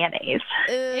with mayonnaise.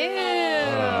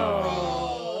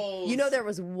 You know, there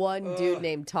was one dude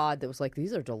named Todd that was like,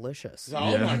 "These are delicious."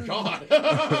 Oh my God.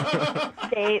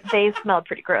 They smelled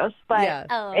pretty gross, but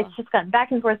Yeah. it's just gone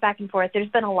back and forth, back and forth. There's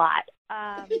been a lot.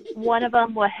 One of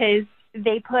them was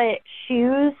they put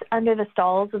shoes under the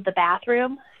stalls of the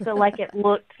bathroom, so like it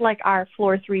looked like our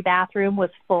floor 3 bathroom was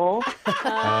full.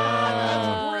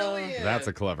 Brilliant. That's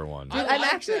a clever one. Dude, I'm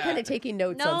actually kind of taking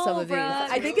notes on some of these.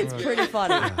 I think it's pretty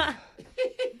funny.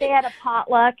 They had a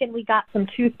potluck, and we got some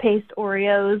toothpaste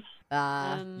Oreos.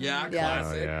 Yeah,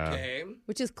 classic. Okay.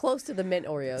 Which is close to the mint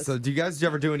Oreos. So do you guys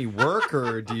ever do any work,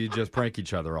 or do you just prank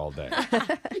each other all day?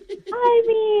 I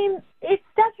mean, it's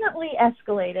definitely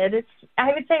escalated.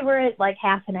 I would say we're at like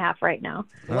half and half right now.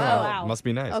 Wow. Must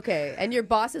be nice. Okay, and your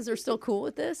bosses are still cool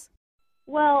with this?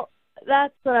 Well,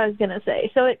 that's what I was going to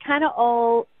say. So it kind of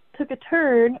all took a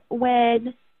turn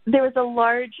when there was a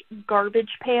large garbage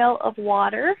pail of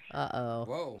water. Uh-oh.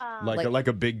 Whoa. Like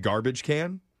a big garbage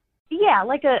can? Yeah,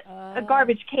 like a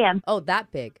garbage can. Oh,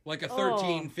 that big. Like a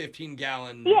 13,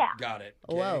 15-gallon. Yeah. Got it.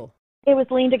 Okay. Whoa. It was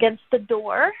leaned against the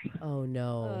door, Oh,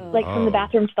 no. like from the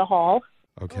bathroom to the hall.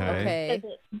 Okay. So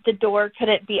the door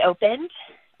couldn't be opened.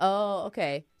 Oh,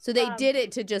 okay. So they did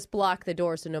it to just block the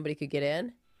door so nobody could get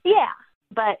in? Yeah,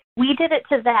 but we did it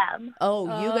to them. Oh,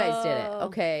 you guys did it.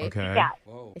 Okay. Okay. Yeah.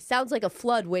 Whoa. It sounds like a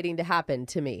flood waiting to happen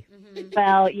to me.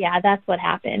 Well, yeah, that's what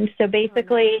happened. So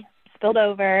basically, spilled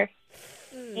over,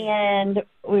 and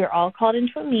we were all called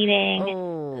into a meeting.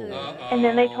 And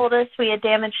then they told us we had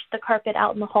damaged the carpet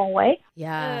out in the hallway.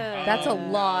 Yeah, that's a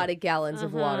lot of gallons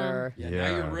of water. Yeah,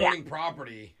 now you're ruining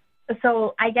property.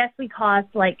 So I guess we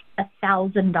caused like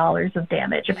 $1,000 of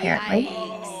damage, apparently.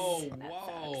 Oh,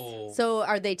 whoa. So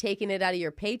are they taking it out of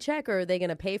your paycheck, or are they going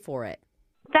to pay for it?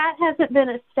 That hasn't been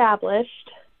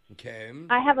established. Okay.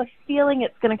 I have a feeling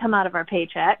it's going to come out of our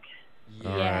paycheck.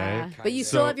 Yeah. But you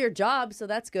still have your job, so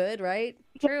that's good, right?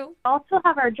 True. Also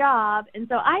have our job, and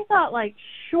so I thought, like,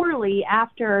 surely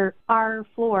after our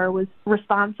floor was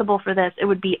responsible for this, it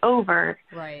would be over.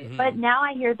 Right. But now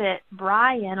I hear that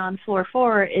Brian on floor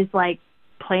 4 is, like,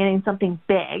 planning something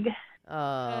big.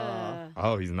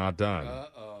 Oh, he's not done.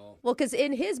 Uh-oh. Well, because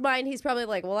in his mind, he's probably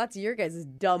like, well, that's your guys'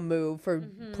 dumb move for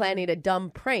planning a dumb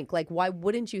prank. Like, why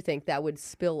wouldn't you think that would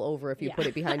spill over if you put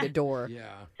it behind a door? Yeah.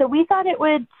 So we thought it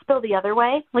would spill the other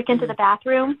way, like into the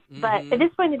bathroom. But at this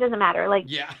point, it doesn't matter. Like,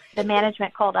 the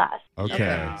management called us.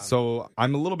 Okay, so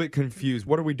I'm a little bit confused.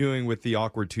 What are we doing with the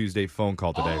Awkward Tuesday phone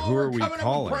call today? Who are we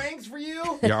calling? Pranks for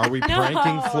you? Yeah, are we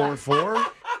pranking floor 4?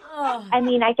 I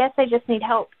mean, I guess I just need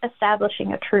help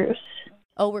establishing a truce.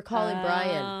 Oh, we're calling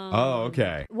Brian. Oh,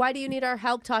 okay. Why do you need our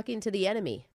help talking to the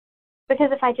enemy? Because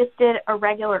if I just did a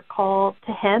regular call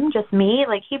to him, just me,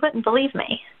 like, he wouldn't believe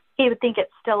me. He would think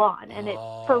it's still on, and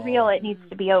for real, it needs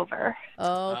to be over.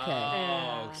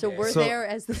 Okay. So we're there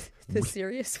as the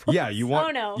serious ones. Yeah,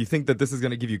 you think that this is going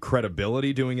to give you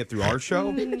credibility doing it through our show?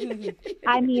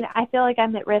 I mean, I feel like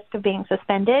I'm at risk of being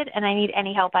suspended, and I need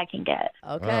any help I can get.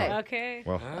 Okay.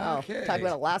 Well, talk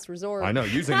about a last resort. I know.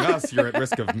 Using us, you're at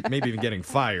risk of maybe even getting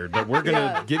fired. But we're going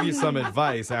to give you some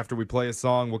advice after we play a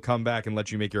song. We'll come back and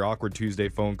let you make your Awkward Tuesday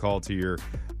phone call to your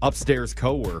upstairs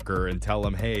coworker and tell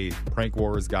them, hey, prank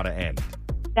war has got to end.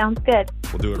 Sounds good.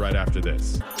 We'll do it right after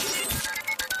this.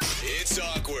 It's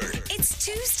awkward. It's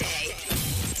Tuesday.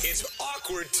 It's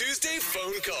Awkward Tuesday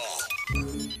phone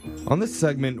call. On this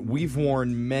segment, we've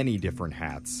worn many different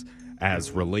hats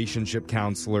as relationship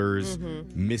counselors,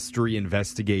 mystery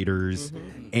investigators,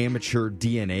 amateur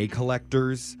DNA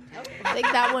collectors. I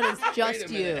think that one is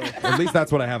just you. At least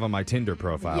that's what I have on my Tinder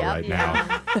profile right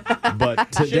now.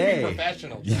 But today,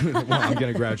 well, I'm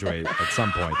going to graduate at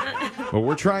some point. But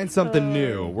we're trying something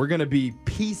new. We're going to be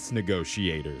peace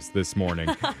negotiators this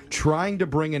morning, trying to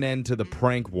bring an end to the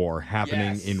prank war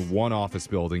happening in one office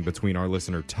building between our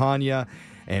listener Tanya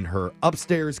and her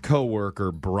upstairs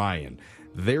coworker Brian.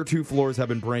 Their 2 floors have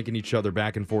been pranking each other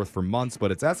back and forth for months,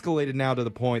 but it's escalated now to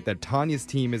the point that Tanya's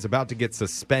team is about to get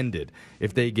suspended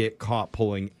if they get caught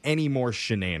pulling any more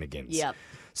shenanigans. Yep.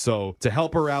 So to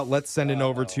help her out, let's send it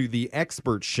over to the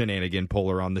expert shenanigan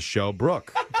puller on the show,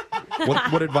 Brooke.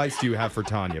 What advice do you have for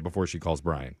Tanya before she calls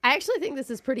Brian? I actually think this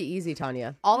is pretty easy,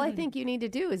 Tanya. All I think you need to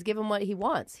do is give him what he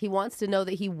wants. He wants to know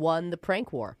that he won the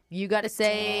prank war. You got to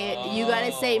say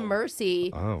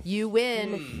mercy. Oh. You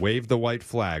win. Wave the white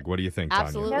flag. What do you think, Tanya?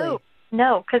 Absolutely.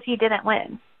 No, because he didn't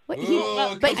win. But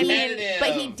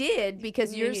he did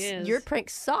because your prank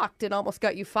sucked and almost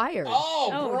got you fired.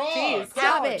 Brooke.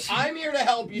 Stop it. I'm here to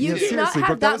help you. You do not seriously, have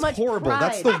Brooke, that that was much horrible. pride.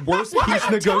 That's the worst peace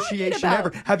negotiation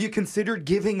ever. Have you considered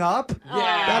giving up?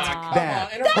 Yeah, That's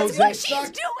bad. That's what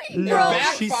she's doing. No,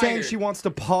 she's saying she wants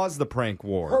to pause the prank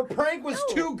war. Her prank was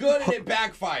too good and it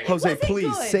backfired. Jose,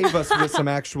 please save us with some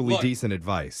actually decent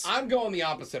advice. I'm going the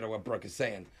opposite of what Brooke is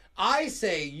saying. I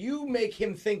say you make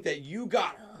him think that you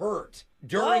got hurt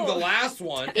during the last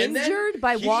one. Injured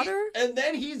by water? And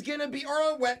then he's going to be, or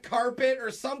a wet carpet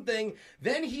or something.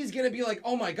 Then he's going to be like,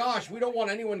 oh my gosh, we don't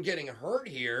want anyone getting hurt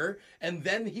here. And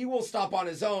then he will stop on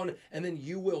his own and then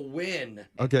you will win.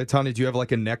 Okay, Tanya, do you have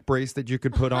like a neck brace that you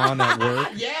could put on at work?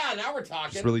 Yeah, now we're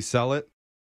talking. Just really sell it?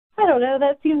 I don't know.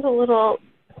 That seems a little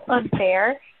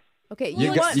unfair. Okay,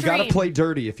 you got to play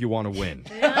dirty if you want to win.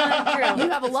 You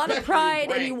have a lot of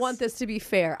pride and you want this to be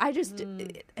fair. I just,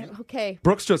 okay.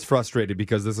 Brooke's just frustrated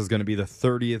because this is going to be the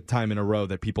 30th time in a row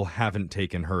that people haven't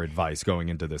taken her advice going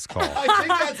into this call. I think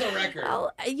that's a record.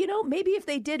 Well, maybe if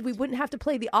they did, we wouldn't have to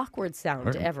play the awkward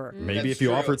sound ever. Maybe that's if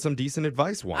you offered some decent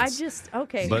advice once.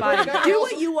 Fine. Do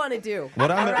what you want to do.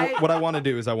 What I want to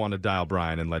do is I want to dial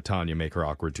Brian and let Tanya make her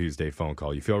Awkward Tuesday phone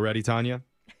call. You feel ready, Tanya?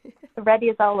 Ready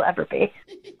as I'll ever be.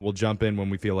 We'll jump in when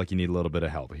we feel like you need a little bit of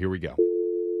help. Here we go.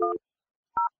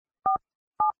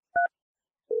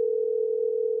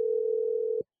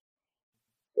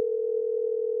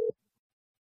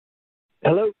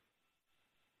 Hello?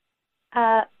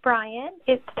 Brian,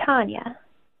 it's Tanya.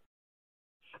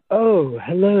 Oh,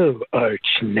 hello, arch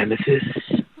nemesis.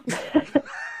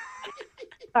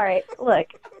 All right, look,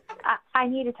 I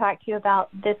need to talk to you about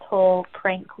this whole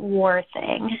prank war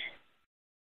thing.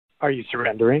 Are you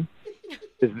surrendering?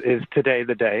 Is today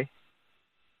the day?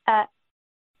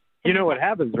 You know what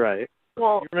happens, right?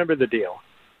 Well, you remember the deal.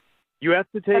 You have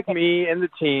to take me and the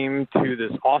team to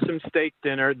this awesome steak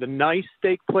dinner, the nice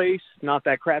steak place, not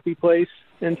that crappy place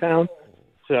in town.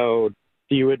 So,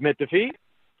 do you admit defeat?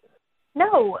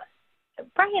 No.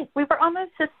 Brian, we were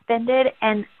almost suspended,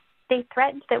 and they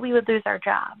threatened that we would lose our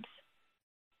jobs.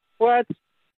 What?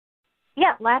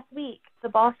 Yeah, last week, the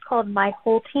boss called my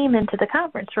whole team into the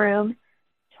conference room,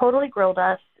 totally grilled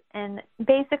us, and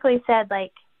basically said,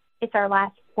 it's our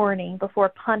last warning before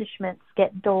punishments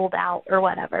get doled out or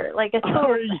whatever.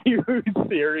 Are you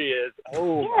serious?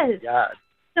 Oh, yes. My God.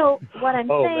 So what I'm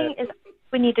saying is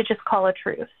we need to just call a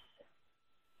truce.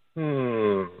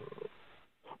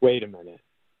 Wait a minute.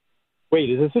 Wait,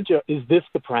 is this a joke? Is this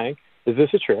the prank? Is this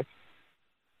a trick?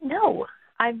 No,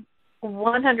 I'm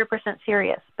 100%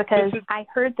 serious because I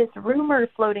heard this rumor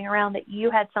floating around that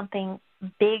you had something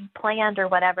big planned or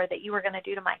whatever that you were going to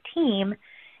do to my team,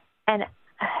 and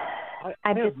I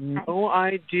have no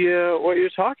idea what you're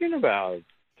talking about.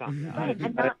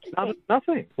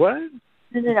 Nothing. What?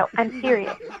 No, I'm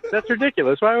serious. That's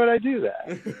ridiculous. Why would I do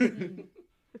that?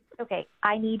 Okay,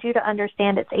 I need you to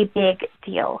understand it's a big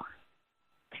deal.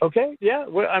 Okay, yeah.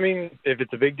 Well, I mean, if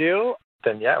it's a big deal,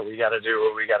 then yeah, we got to do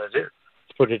what we got to do.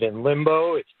 Let's put it in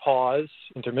limbo. It's pause,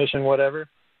 intermission, whatever.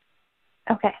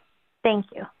 Okay, thank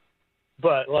you.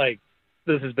 But, like,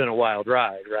 this has been a wild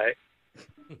ride, right?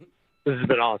 This has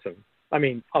been awesome. I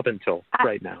mean, up until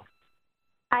right now.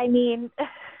 I mean,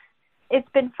 it's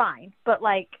been fine, but,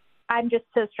 like, I'm just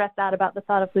so stressed out about the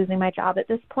thought of losing my job at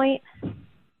this point.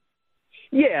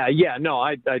 Yeah, no,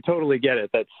 I totally get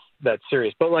it. That's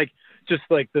serious. But, like, just,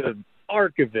 like, the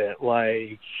arc of it,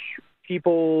 like,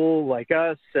 people like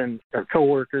us and our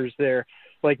coworkers there,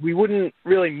 like, we wouldn't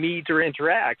really meet or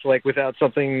interact, like, without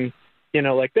something,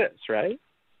 like this, right?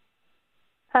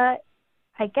 I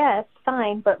guess,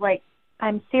 fine, but, like,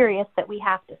 I'm serious that we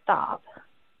have to stop.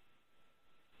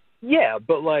 Yeah,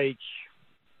 but, like,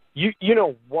 you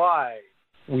know why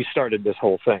we started this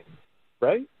whole thing,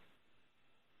 right?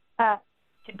 To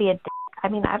be a dick. I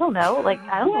mean, I don't know. Like,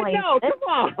 I don't know. No, come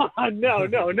on. No,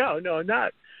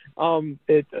 not.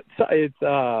 This,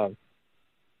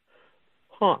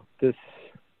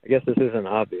 I guess this isn't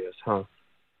obvious, huh?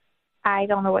 I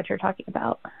don't know what you're talking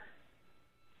about.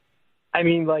 I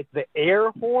mean, like, the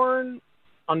air horn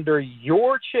under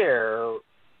your chair,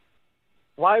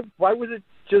 why was it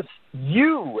just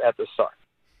you at the start?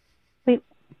 Wait,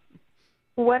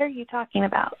 what are you talking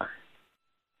about?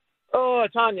 Oh,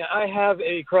 Tanya, I have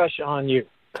a crush on you.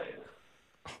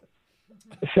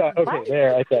 So, okay, What?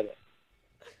 there, I said it.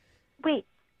 Wait.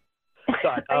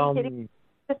 Sorry, Are you kidding? Is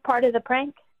this part of the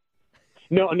prank?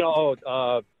 No,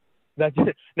 that's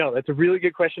a really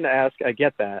good question to ask. I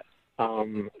get that.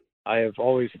 I have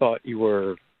always thought you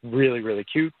were really, really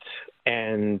cute,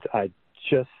 and I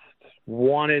just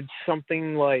wanted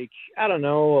something like, I don't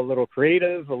know, a little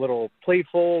creative, a little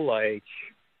playful, like,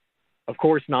 of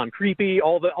course, non-creepy,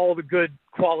 all the good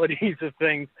qualities of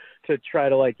things to try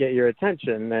to, like, get your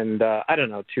attention, and I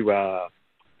don't know,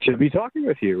 to be talking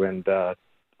with you, and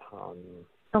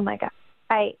Oh my God,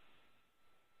 I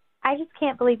just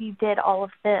can't believe you did all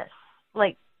of this.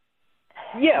 Like,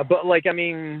 yeah, but, like, I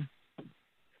mean,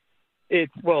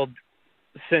 it's, well,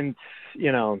 since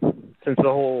the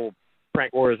whole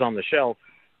prank war is on the shelf,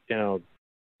 do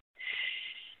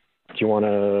you want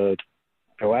to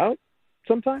go out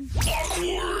sometime?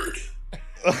 Awkward.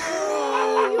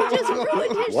 Oh, you just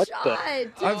ruined his What shot.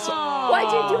 I'm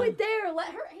Why'd you do it there? Let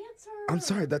her answer. I'm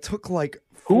sorry, that took like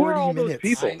Who are 40 all those minutes.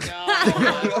 people? I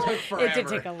know. It did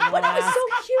take a lot. But it was so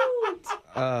cute.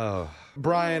 Oh,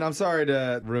 Brian, I'm sorry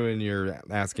to ruin your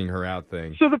asking her out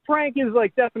thing. So the prank is,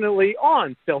 like, definitely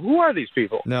on still. Who are these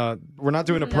people? No, we're not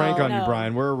doing a prank on you, no.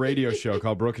 Brian. We're a radio show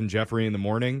called Brooke and Jeffrey in the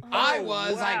Morning.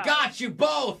 I got you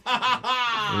both.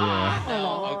 Yeah.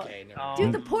 No, okay. No.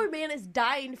 Dude, the poor man is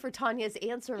dying for Tanya's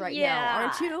answer right now,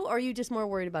 aren't you? Or are you just more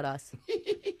worried about us?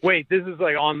 Wait, this is,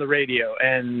 like, on the radio,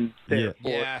 and Yeah.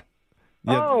 Yeah.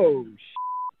 Oh,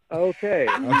 okay.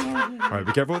 All right,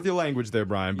 be careful with your language there,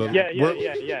 Brian. But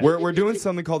Yeah. We're doing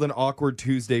something called an awkward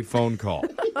Tuesday phone call.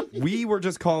 We were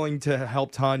just calling to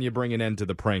help Tanya bring an end to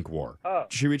the prank war. Oh.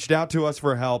 She reached out to us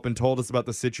for help and told us about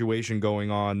the situation going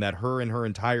on, that her and her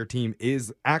entire team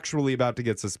is actually about to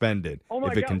get suspended Oh my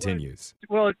if it God, continues.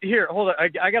 Well, here, hold on.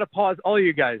 I got to pause all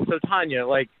you guys. So, Tanya,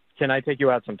 like, can I take you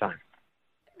out sometime?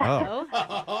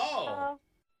 Oh.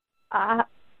 Oh.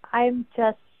 I'm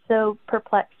just so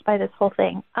perplexed by this whole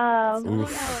thing.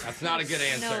 Oof. That's not a good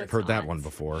answer. I've heard that one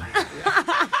before.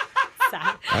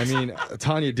 I mean,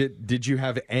 Tanya, did you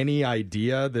have any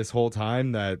idea this whole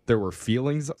time that there were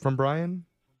feelings from Brian?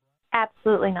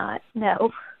 Absolutely not.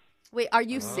 No. Wait, are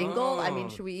you single? I mean,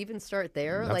 should we even start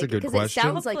there? That's a good Because question. it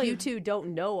sounds like Hopefully- you two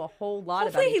don't know a whole lot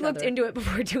Hopefully about he each looked other. into it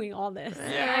before doing all this.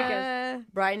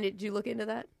 Brian, did you look into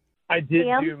that? I did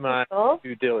Sam, do my single?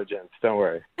 due diligence. Don't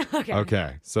worry. Okay.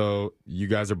 Okay, so you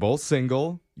guys are both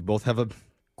single. You both have a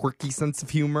quirky sense of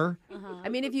humor. I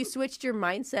mean, if you switched your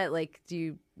mindset, like,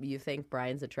 do you think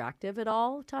Brian's attractive at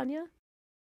all, Tanya?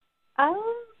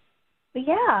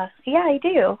 Yeah, I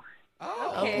do.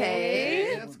 Oh,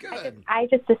 Okay. That's good. I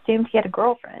just assumed he had a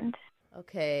girlfriend.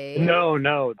 Okay.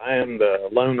 No. I am the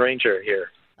Lone Ranger here.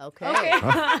 Okay.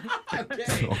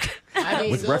 Okay. I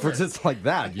mean, With references like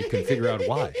that, you can figure out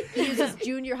why. he uses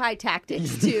junior high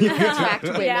tactics to attract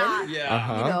women. Yeah.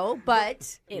 Uh-huh. You know,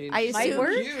 but I might assume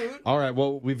work. Cute. All right,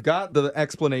 well, we've got the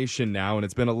explanation now, and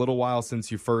it's been a little while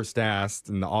since you first asked,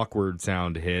 and the awkward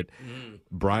sound hit.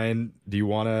 Brian, do you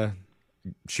want to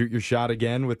shoot your shot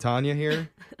again with Tanya here?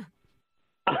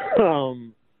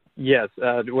 Yes.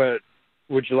 What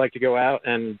would you like to go out,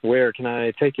 and where can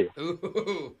I take you?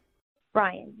 Ooh.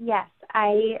 Brian, yes,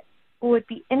 I would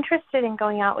be interested in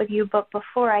going out with you, but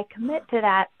before I commit to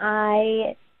that,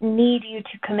 I need you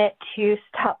to commit to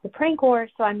stop the prank war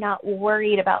so I'm not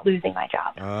worried about losing my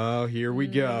job. Oh, here we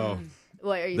go.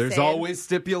 what are you There's saying? always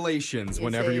stipulations You're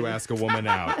whenever you saying- ask a woman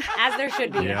out. As there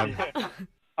should be. Yeah.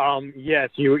 Yes,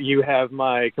 you have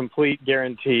my complete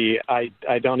guarantee. I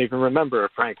don't even remember a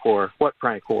prank war. What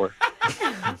prank war?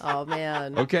 Oh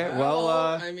man. Okay, well,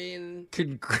 I mean,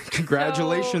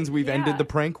 congratulations. We've ended yeah. the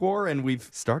prank war, and we've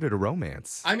started a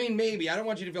romance. maybe. I don't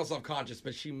want you to feel self-conscious,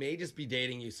 but she may just be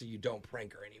dating you so you don't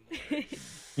prank her anymore.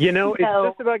 You know, it's No.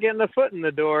 just about getting the foot in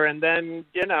the door, and then,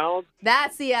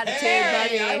 That's the attitude,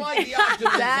 Hey, buddy. I like the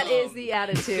optimism. That is the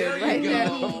attitude There you right there.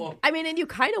 go. I mean, and you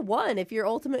kind of won. If your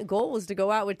ultimate goal was to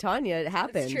go out with Tanya, it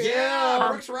happened. true. Yeah,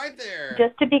 Brooke's right there.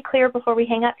 Just to be clear before we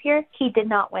hang up here, he did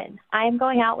not win. I am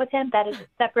going out with him. That is a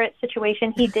separate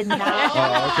situation. He did not.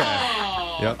 Oh,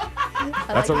 okay. Yep.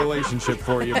 That's a relationship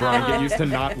for you, Brian. Get used to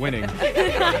not winning.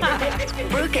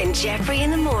 Brooke and Jeffrey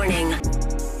in the morning.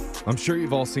 I'm sure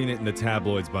you've all seen it in the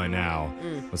tabloids by now.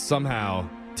 But somehow,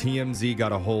 TMZ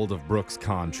got a hold of Brooke's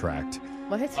contract.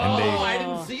 What? And I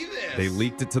didn't see this. They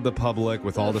leaked it to the public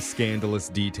with all the scandalous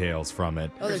details from it.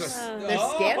 Oh, there's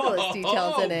scandalous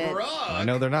details in it. I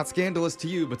know they're not scandalous to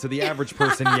you, but to the average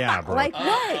person, yeah, Brooke. Like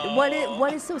what?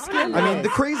 What is so scandalous? I mean, the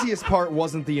craziest part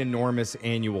wasn't the enormous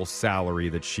annual salary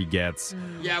that she gets,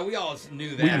 Yeah, we all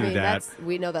knew that. We I knew mean, that.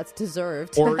 we know that's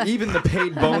deserved. or even the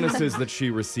paid bonuses that she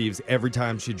receives every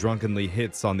time she drunkenly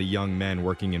hits on the young men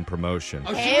working in promotion.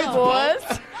 Oh, she Hey, gets boys.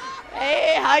 bonus?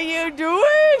 Hey, how you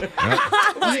doing?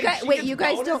 She You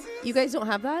gets guys don't. You guys don't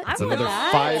have that? It's another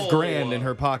 $5,000 in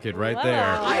her pocket right there.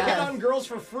 I hit on girls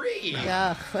for free.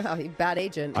 Yeah, well, bad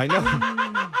agent. I know.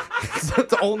 It's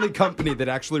the only company that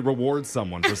actually rewards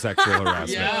someone for sexual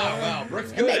harassment. Yeah, well,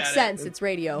 Brooke's It good makes at sense. It's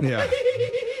radio. Yeah.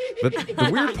 But the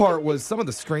weird part was some of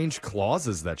the strange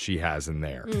clauses that she has in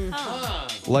there.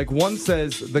 Like one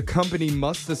says, the company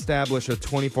must establish a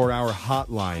 24-hour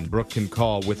hotline Brooke can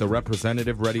call with a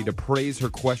representative ready to praise her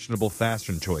questionable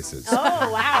fashion choices.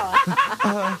 Oh, wow.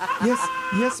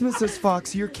 Yes, Mrs.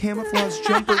 Fox, your camouflage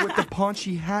jumper with the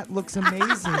paunchy hat looks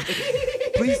amazing.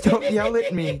 Please don't yell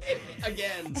at me.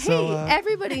 Again. So, Hey,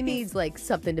 everybody needs like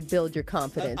something to build your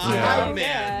confidence. you Yeah. know? Oh,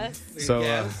 man.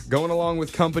 So, going along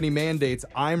with company mandates,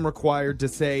 I'm required to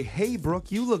say, hey,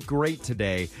 Brooke, you look great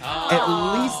today, at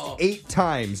least 8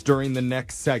 times during the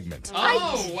next segment.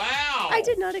 Oh, wow. I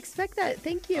did not expect that.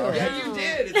 Thank you. Yeah, you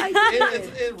did.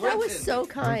 That was so I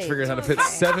kind. figured out how to fit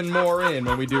 7 more in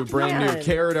when we do brand new Man.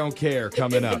 Care or Don't Care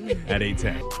coming up at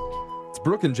 8:10. It's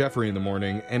Brooke and Jeffrey in the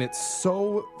morning, and it's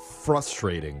so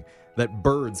frustrating that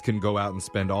birds can go out and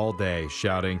spend all day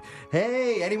shouting,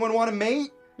 hey, anyone want a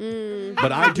mate?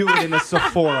 But I do it in a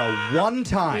Sephora one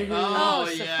time. Oh,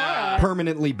 yeah.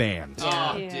 Permanently banned.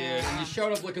 Oh, dude. And you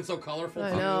showed up looking so colorful. I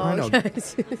too. know. I know.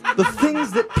 The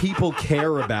things that people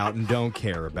care about and don't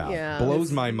care about Yeah.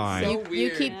 blows my mind. So You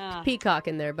weird. keep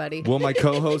peacocking there, buddy. Will my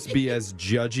co-host be as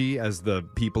judgy as the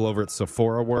people over at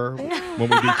Sephora were when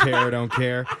we do Care or Don't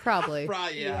Care? Probably.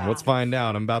 Yeah. Let's find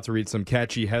out. I'm about to read some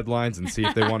catchy headlines and see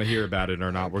if they want to hear about it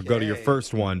or not. We'll go to your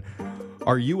first one.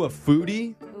 Are you a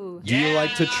foodie? Do you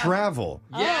like to travel?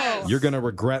 Yes. You're going to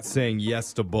regret saying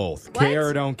yes to both. Care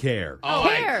or don't care. Oh,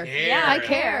 Care. I care. Yeah, I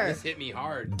care. This hit me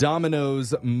hard.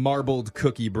 Domino's marbled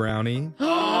cookie brownie.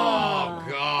 Oh,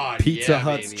 God. Pizza yeah,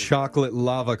 Hut's baby. chocolate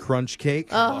lava crunch cake.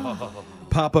 Oh.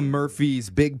 Papa Murphy's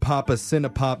Big Papa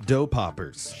Cinnapop dough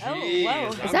poppers. Oh, whoa.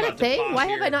 Is that a thing? Why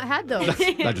have I not had those?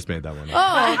 I just made that one up.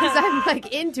 Oh, because I'm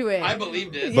like into it. I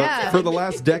believed it. But Yeah. for the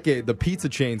last decade, the pizza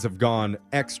chains have gone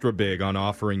extra big on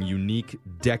offering unique,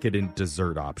 decadent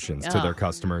dessert options to Oh. their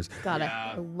customers. God,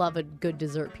 I love a good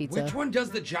dessert pizza. Which one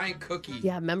does the giant cookie?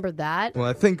 Yeah, remember that? Well,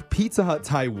 I think Pizza Hut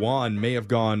Taiwan may have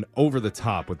gone over the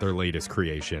top with their latest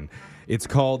creation. It's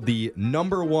called the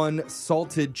 #1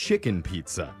 salted chicken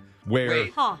pizza, where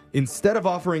Wait. Huh. instead of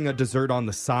offering a dessert on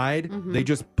the side, Mm-hmm. they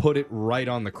just put it right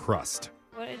on the crust.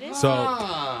 what it is?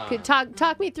 So Could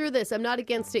talk me through this. I'm not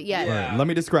against it yet. Right, let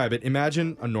me describe it.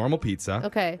 Imagine a normal pizza.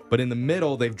 Okay. But in the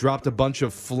middle, they've dropped a bunch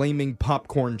of flaming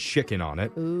popcorn chicken on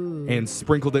it and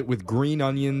sprinkled it with green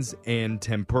onions and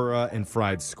tempura and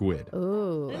fried squid.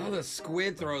 Ooh. Oh, the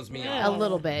squid throws me A off.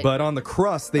 little bit. But on the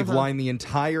crust, they've lined the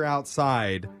entire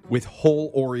outside with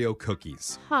whole Oreo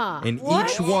cookies. Huh. And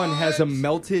each one has a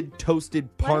melted,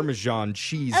 toasted Parmesan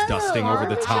cheese dusting over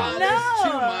the top.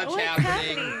 Too much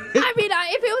happening. I mean,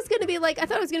 if it was going to be like, I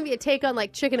thought it was going to be a take on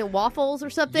like chicken and waffles or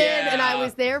something, and I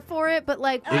was there for it, but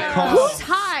like, costs- who's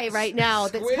high right now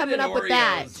that's Squid coming and up with Oreos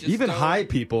that? just Even don't- high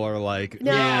people are like,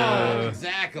 No. Yeah,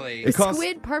 exactly. It costs-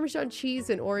 Squid, Parmesan cheese,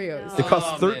 and Oreos. It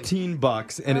costs Oh, man.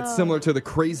 $13, and it's similar to the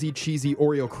crazy cheesy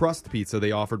Oreo crust pizza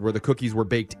they offered, where the cookies were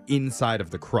baked inside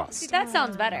of the crust. That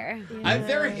sounds better.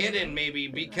 They're hidden, maybe,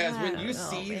 because when you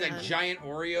see the giant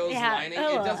Oreos Yeah. lining,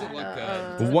 it doesn't look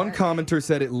good. One commenter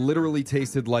said it literally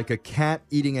tasted like a cat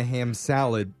eating a ham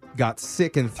salad, got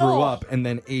sick and threw up, and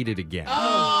then ate it again.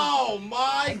 Oh,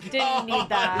 my God. Didn't need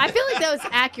that. I feel like that was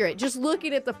accurate. Just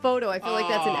looking at the photo, I feel like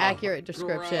that's an accurate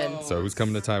description. gross. So who's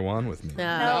coming to Taiwan with me?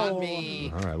 Not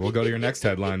me. All right, we'll go to your next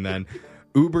headline then.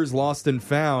 Uber's Lost and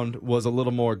Found was a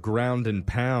little more ground and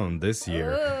pound this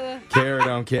year. Care or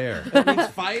don't care.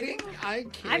 It's fighting? I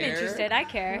care. I'm interested. I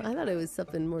care. I thought it was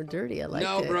something more dirty. I liked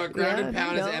No, it. Brooke, ground Yeah, and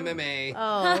pound no. is MMA. Oh,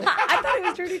 I thought it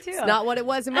was dirty too. it's not what it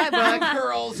was in my book.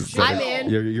 Girls, So I'm in.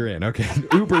 You're in. Okay.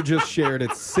 Uber just shared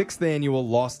its 6th annual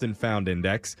Lost and Found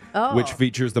Index, which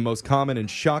features the most common and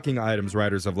shocking items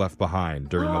riders have left behind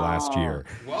during the last year.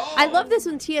 I love this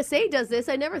when TSA does this.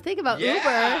 I never think about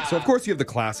Uber. So, of course, you have the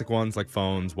classic ones like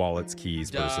phones, wallets,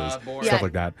 keys, purses, boring. stuff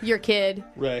like that. Your kid.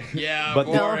 Right. Yeah, But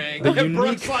boring. the unique-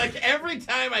 Brooke's like, every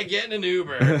time I get in an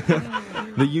Uber.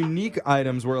 The unique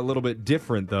items were a little bit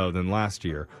different, though, than last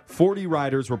year. 40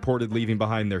 riders reported leaving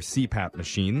behind their CPAP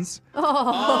machines, like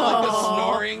the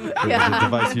snoring. the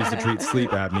device used to treat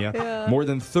sleep apnea. More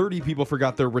than 30 people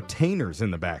forgot their retainers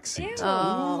in the back seat.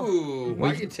 Oh. Ooh,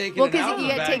 why are you taking Well, it out because of you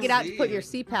the got to take it out to back put seat? your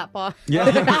CPAP on. Yeah.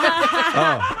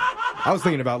 I was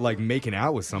thinking about like making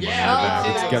out with someone. Yeah, in the back.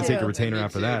 me It's too. got to take a Me retainer too,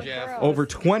 out for that. Jeff. Over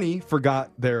 20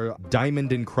 forgot their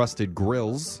diamond encrusted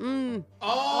grills.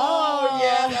 Oh,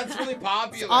 yeah, that's really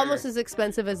popular. Almost as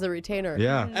expensive as the retainer.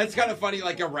 Yeah. That's kind of funny,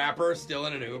 like a rapper still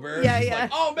in an Uber. Yeah, It's yeah. Like,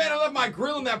 oh, man, I left my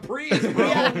grill in that Prius,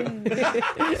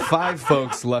 bro. 5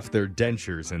 folks left their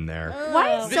dentures in there.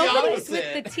 Why The so many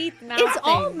opposite. with the teeth mouth It's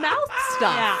all thing? mouth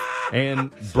stuff. Yeah.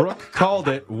 And Brooke called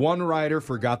it. One rider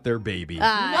forgot their baby.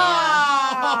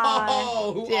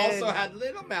 Oh, who Dude. also had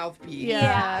little mouthpiece.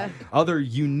 Yeah. Other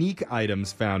unique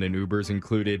items found in Ubers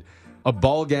included a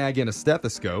ball gag and a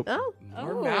stethoscope. Oh.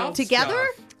 More mouth Together?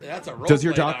 stuff. That's a role Does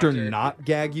your play, doctor not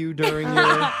gag you during your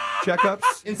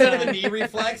checkups? Instead of a knee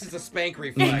reflex, it's a spank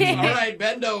reflex. All right,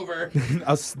 bend over.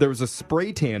 There was a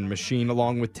spray tan machine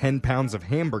along with 10 pounds of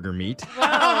hamburger meat.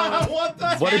 What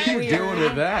the What are heck? you doing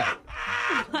with that?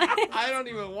 I don't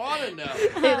even want to know.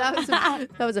 Hey,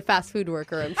 that was a fast food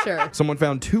worker, I'm sure. Someone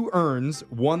found 2 urns,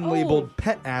 one labeled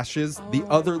pet ashes, the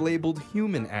other labeled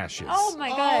human ashes. Oh my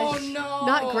gosh. Oh, no.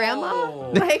 Not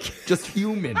grandma? Like, Just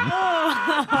human.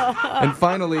 And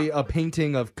finally, a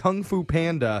painting of Kung Fu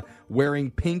Panda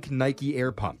wearing pink Nike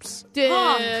Air Pumps. dude,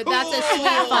 that's a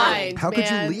sweet find. How could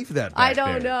you man. leave that I back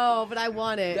don't there? know, but I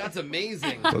want it. That's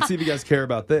amazing. Let's see if you guys care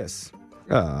about this.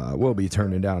 We'll be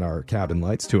turning down our cabin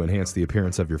lights to enhance the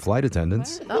appearance of your flight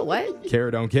attendants. Oh, what? Care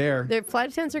or don't care. Their flight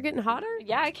attendants are getting hotter?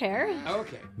 Yeah, I care.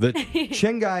 Okay. The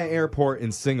Chiang Mai Airport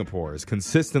in Singapore is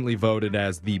consistently voted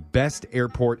as the best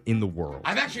airport in the world.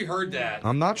 I've actually heard that.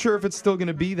 I'm not sure if it's still going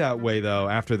to be that way, though,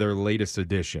 after their latest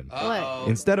edition. Uh-oh.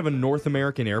 Instead of a North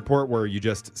American airport where you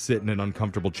just sit in an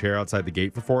uncomfortable chair outside the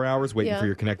gate for 4 hours waiting for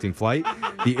your connecting flight,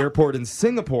 the airport in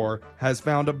Singapore has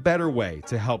found a better way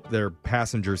to help their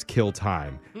passengers kill time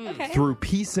through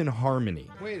peace and harmony.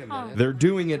 Wait a minute. They're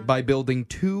doing it by building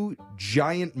 2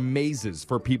 giant mazes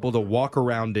for people to walk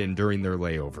around in during their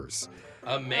layovers.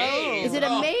 A maze. Is it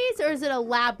a maze or is it a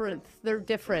labyrinth? They're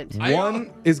different.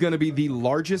 One is going to be the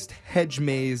largest hedge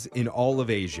maze in all of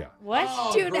Asia. What?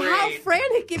 Oh, Dude, great. how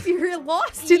frantic if you're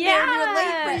lost in there and you're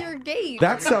late for your gate.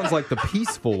 That sounds like the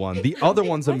peaceful one. The other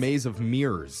one's a maze of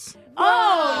mirrors.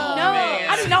 Oh, no. man.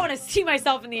 I do not want to see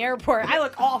myself in the airport. I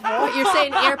look awful. What, you're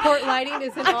saying airport lighting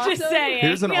isn't I'm awesome? just saying.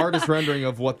 Here's an artist rendering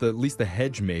of what at least the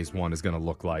hedge maze one is going to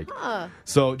look like. Huh.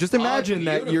 So just imagine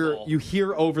that beautiful. you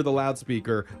hear over the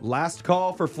loudspeaker, last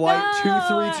call for flight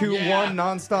 2321 Yeah.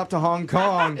 nonstop to Hong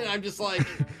Kong. And I'm just like,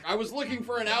 I was looking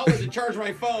for an outlet to charge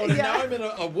my phone, and now I'm in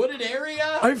a wooded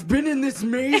area. I've been in this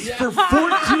maze for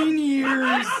 14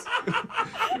 years.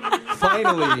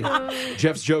 Finally,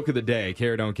 Jeff's joke of the day,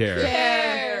 care or don't care.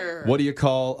 Care. sure. What do you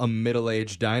call a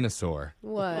middle-aged dinosaur?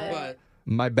 What?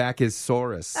 My back is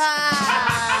Saurus.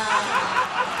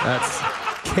 That's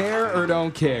care or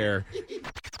don't care.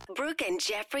 Brooke and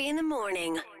Jeffrey in the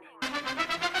morning.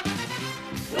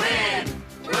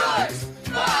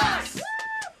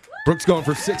 Brooke's going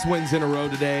for 6 wins in a row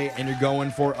today, and you're going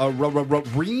for a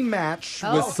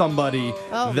rematch with somebody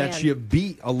that man. you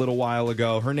beat a little while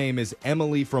ago. Her name is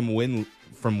Emily from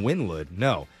Winwood.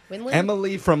 No. Winwood?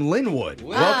 Emily from Linwood.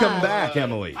 Welcome back,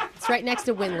 Emily. It's right next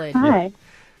to Winwood. Hi.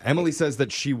 Emily says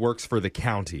that she works for the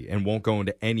county and won't go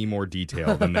into any more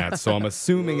detail than that. So I'm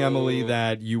assuming, Emily,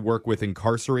 that you work with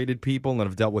incarcerated people and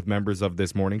have dealt with members of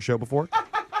this morning show before?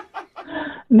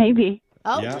 Maybe.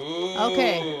 Oh, Yeah.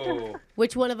 okay.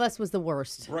 Which one of us was the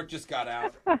worst? Brooke just got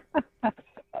out.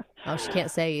 Oh, she can't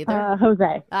say either.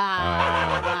 Jose.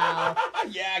 Wow.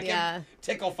 Yeah.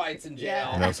 Tickle fights in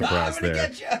jail. No surprise I'm gonna there.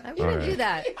 get you. I'm going to do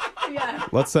that. Yeah.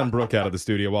 Let's send Brooke out of the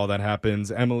studio while that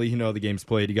happens. Emily, you know how the game's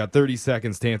played. You got 30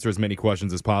 seconds to answer as many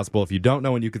questions as possible. If you don't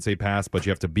know when you could say pass, but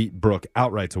you have to beat Brooke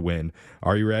outright to win.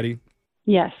 Are you ready?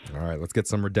 Yes. All right, let's get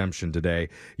some redemption today.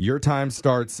 Your time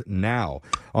starts now.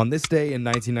 On this day in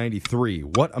 1993,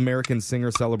 what American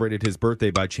singer celebrated his birthday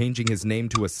by changing his name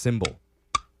to a symbol?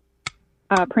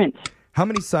 Prince. How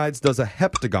many sides does a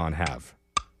heptagon have?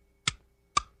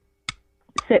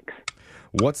 6.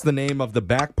 What's the name of the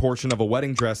back portion of a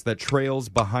wedding dress that trails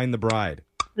behind the bride?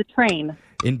 The train.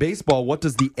 In baseball, what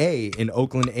does the A in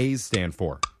Oakland A's stand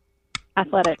for?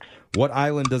 Athletics. What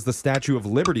island does the Statue of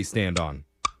Liberty stand on?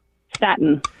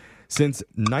 Staten. Since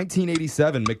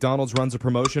 1987, McDonald's runs a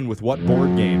promotion with what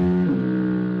board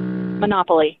game?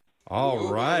 Monopoly.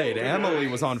 All right. Emily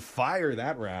was on fire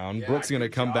that round. Brooke's going to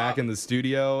come back in the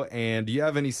studio. And do you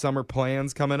have any summer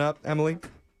plans coming up, Emily?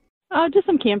 Just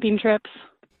some camping trips.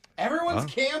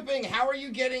 Everyone's camping. How are you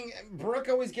getting? Brooke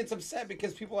always gets upset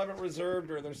because people haven't reserved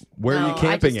or there's. Where are you I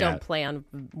camping just at? don't plan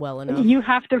well enough. You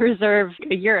have to reserve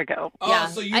a year ago. Oh, yeah,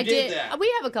 so you I did that.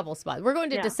 We have a couple spots. We're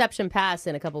going to Yeah. Deception Pass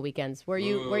in a couple weekends. Where are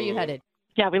you headed?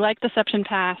 Yeah, we like Deception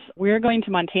Pass. We're going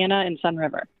to Montana and Sun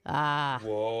River.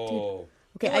 Whoa.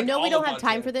 Okay, I like I know we all don't of have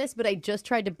time for this, but I just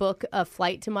tried to book a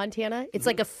flight to Montana. It's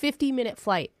like a 50-minute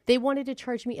flight. They wanted to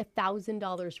charge me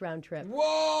 $1,000 round trip.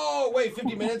 Whoa. Wait,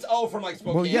 50 minutes? Oh, from like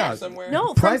Spokane Well, yeah. or somewhere? No,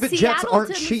 from Private jets Seattle aren't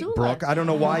to cheap, Missoula. Brooke. I don't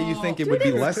know why you think it would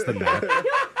be less than that.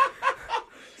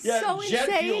 Yeah, So jet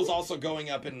insane. fuel's also going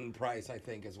up in price, I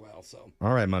think, as well. So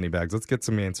All right, Moneybags, let's get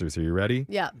some answers. Are you ready?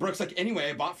 Yeah. Brooke's like,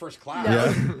 anyway, I bought first class.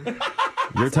 Yeah.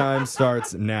 Your time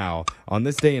starts now. On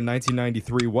this day in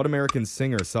 1993, what American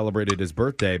singer celebrated his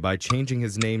birthday by changing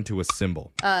his name to a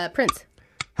symbol? Prince.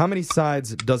 How many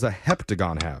sides does a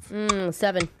heptagon have?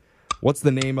 7. What's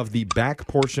the name of the back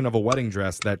portion of a wedding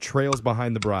dress that trails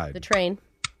behind the bride? The train.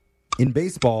 In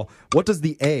baseball, what does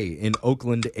the A in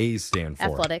Oakland A's stand for?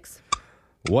 Athletics.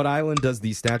 What island does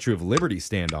the Statue of Liberty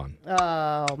stand on?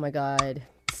 Oh, my God.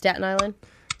 Staten Island.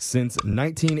 Since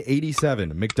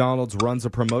 1987, McDonald's runs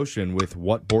a promotion with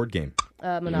what board game?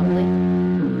 Monopoly.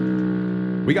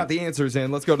 We got the answers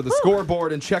in. Let's go to the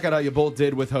scoreboard and check out how you both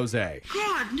did with Jose.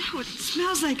 God, no, it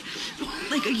smells like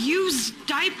a used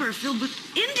diaper filled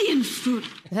with Indian food.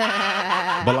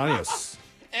 Bolaños.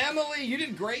 Emily, you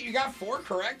did great. You got 4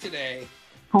 correct today.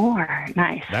 4.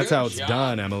 Nice. That's Good how it's job.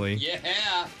 done, Emily.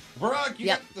 Yeah. Brooke, you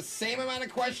got the same amount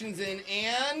of questions in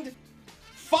and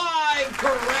 5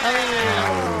 correct.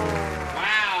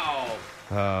 Wow.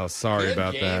 Oh, sorry Good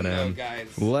about game, that, though, Em. guys.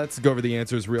 Let's go over the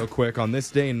answers real quick. On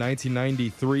this day in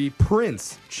 1993,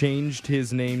 Prince changed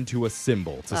his name to a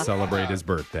symbol to celebrate his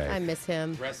birthday. I miss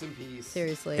him. Rest in peace.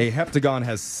 Seriously. A heptagon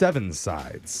has 7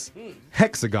 sides.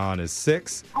 Hexagon is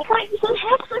 6. I got you some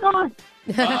hexagon.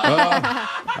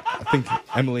 I think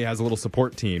Emily has a little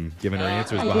support team giving her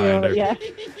answers I behind do, her. yeah.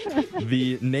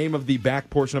 The name of the back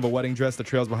portion of a wedding dress that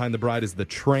trails behind the bride is the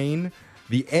train.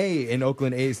 The A in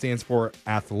Oakland A stands for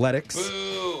athletics.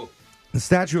 Boo. The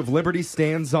Statue of Liberty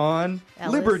stands on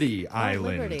Ellis? Liberty Oh,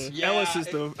 Island. Liberty. Yeah, Ellis is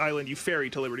the island you ferry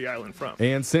to Liberty Island from.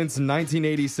 And since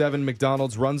 1987,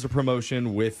 McDonald's runs a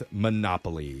promotion with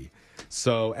Monopoly.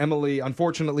 So, Emily,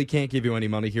 unfortunately, can't give you any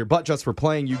money here, but just for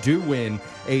playing, you do win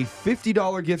a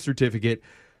 $50 gift certificate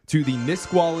to the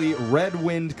Nisqually Red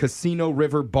Wind Casino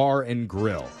River Bar and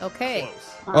Grill. Okay.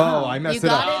 Oh, I messed You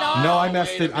it up. got it all? No, I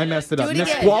messed it. I messed it Do up. it again.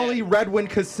 Nisqually Red Wind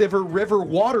Cassiver River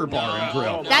Water Bar and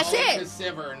Grill. That's it.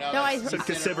 Cassiver. No, No, I- that's Said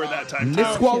Cassiver that time. Oh,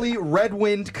 Nisqually Red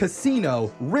Wind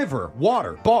Casino River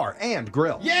Water Bar and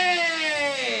Grill.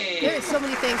 Yay! There's so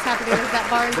many things happening with that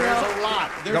bar and grill. There's a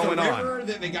lot. There's going a on. river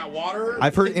that they got water.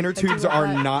 I've heard inner tubes are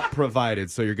not provided,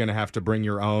 so you're going to have to bring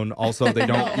your own. Also, they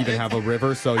don't even have a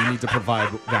river, so you need to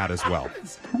provide that as well.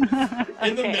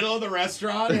 in the middle of the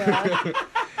restaurant.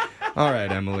 All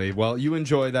right, Emily. Well, you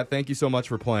enjoy that. Thank you so much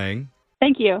for playing.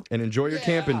 Thank you. And enjoy your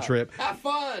camping trip. Have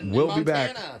fun. We'll be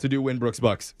back to do Winbrook's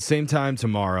Bucks. Same time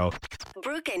tomorrow.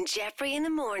 Brooke and Jeffrey in the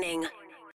morning.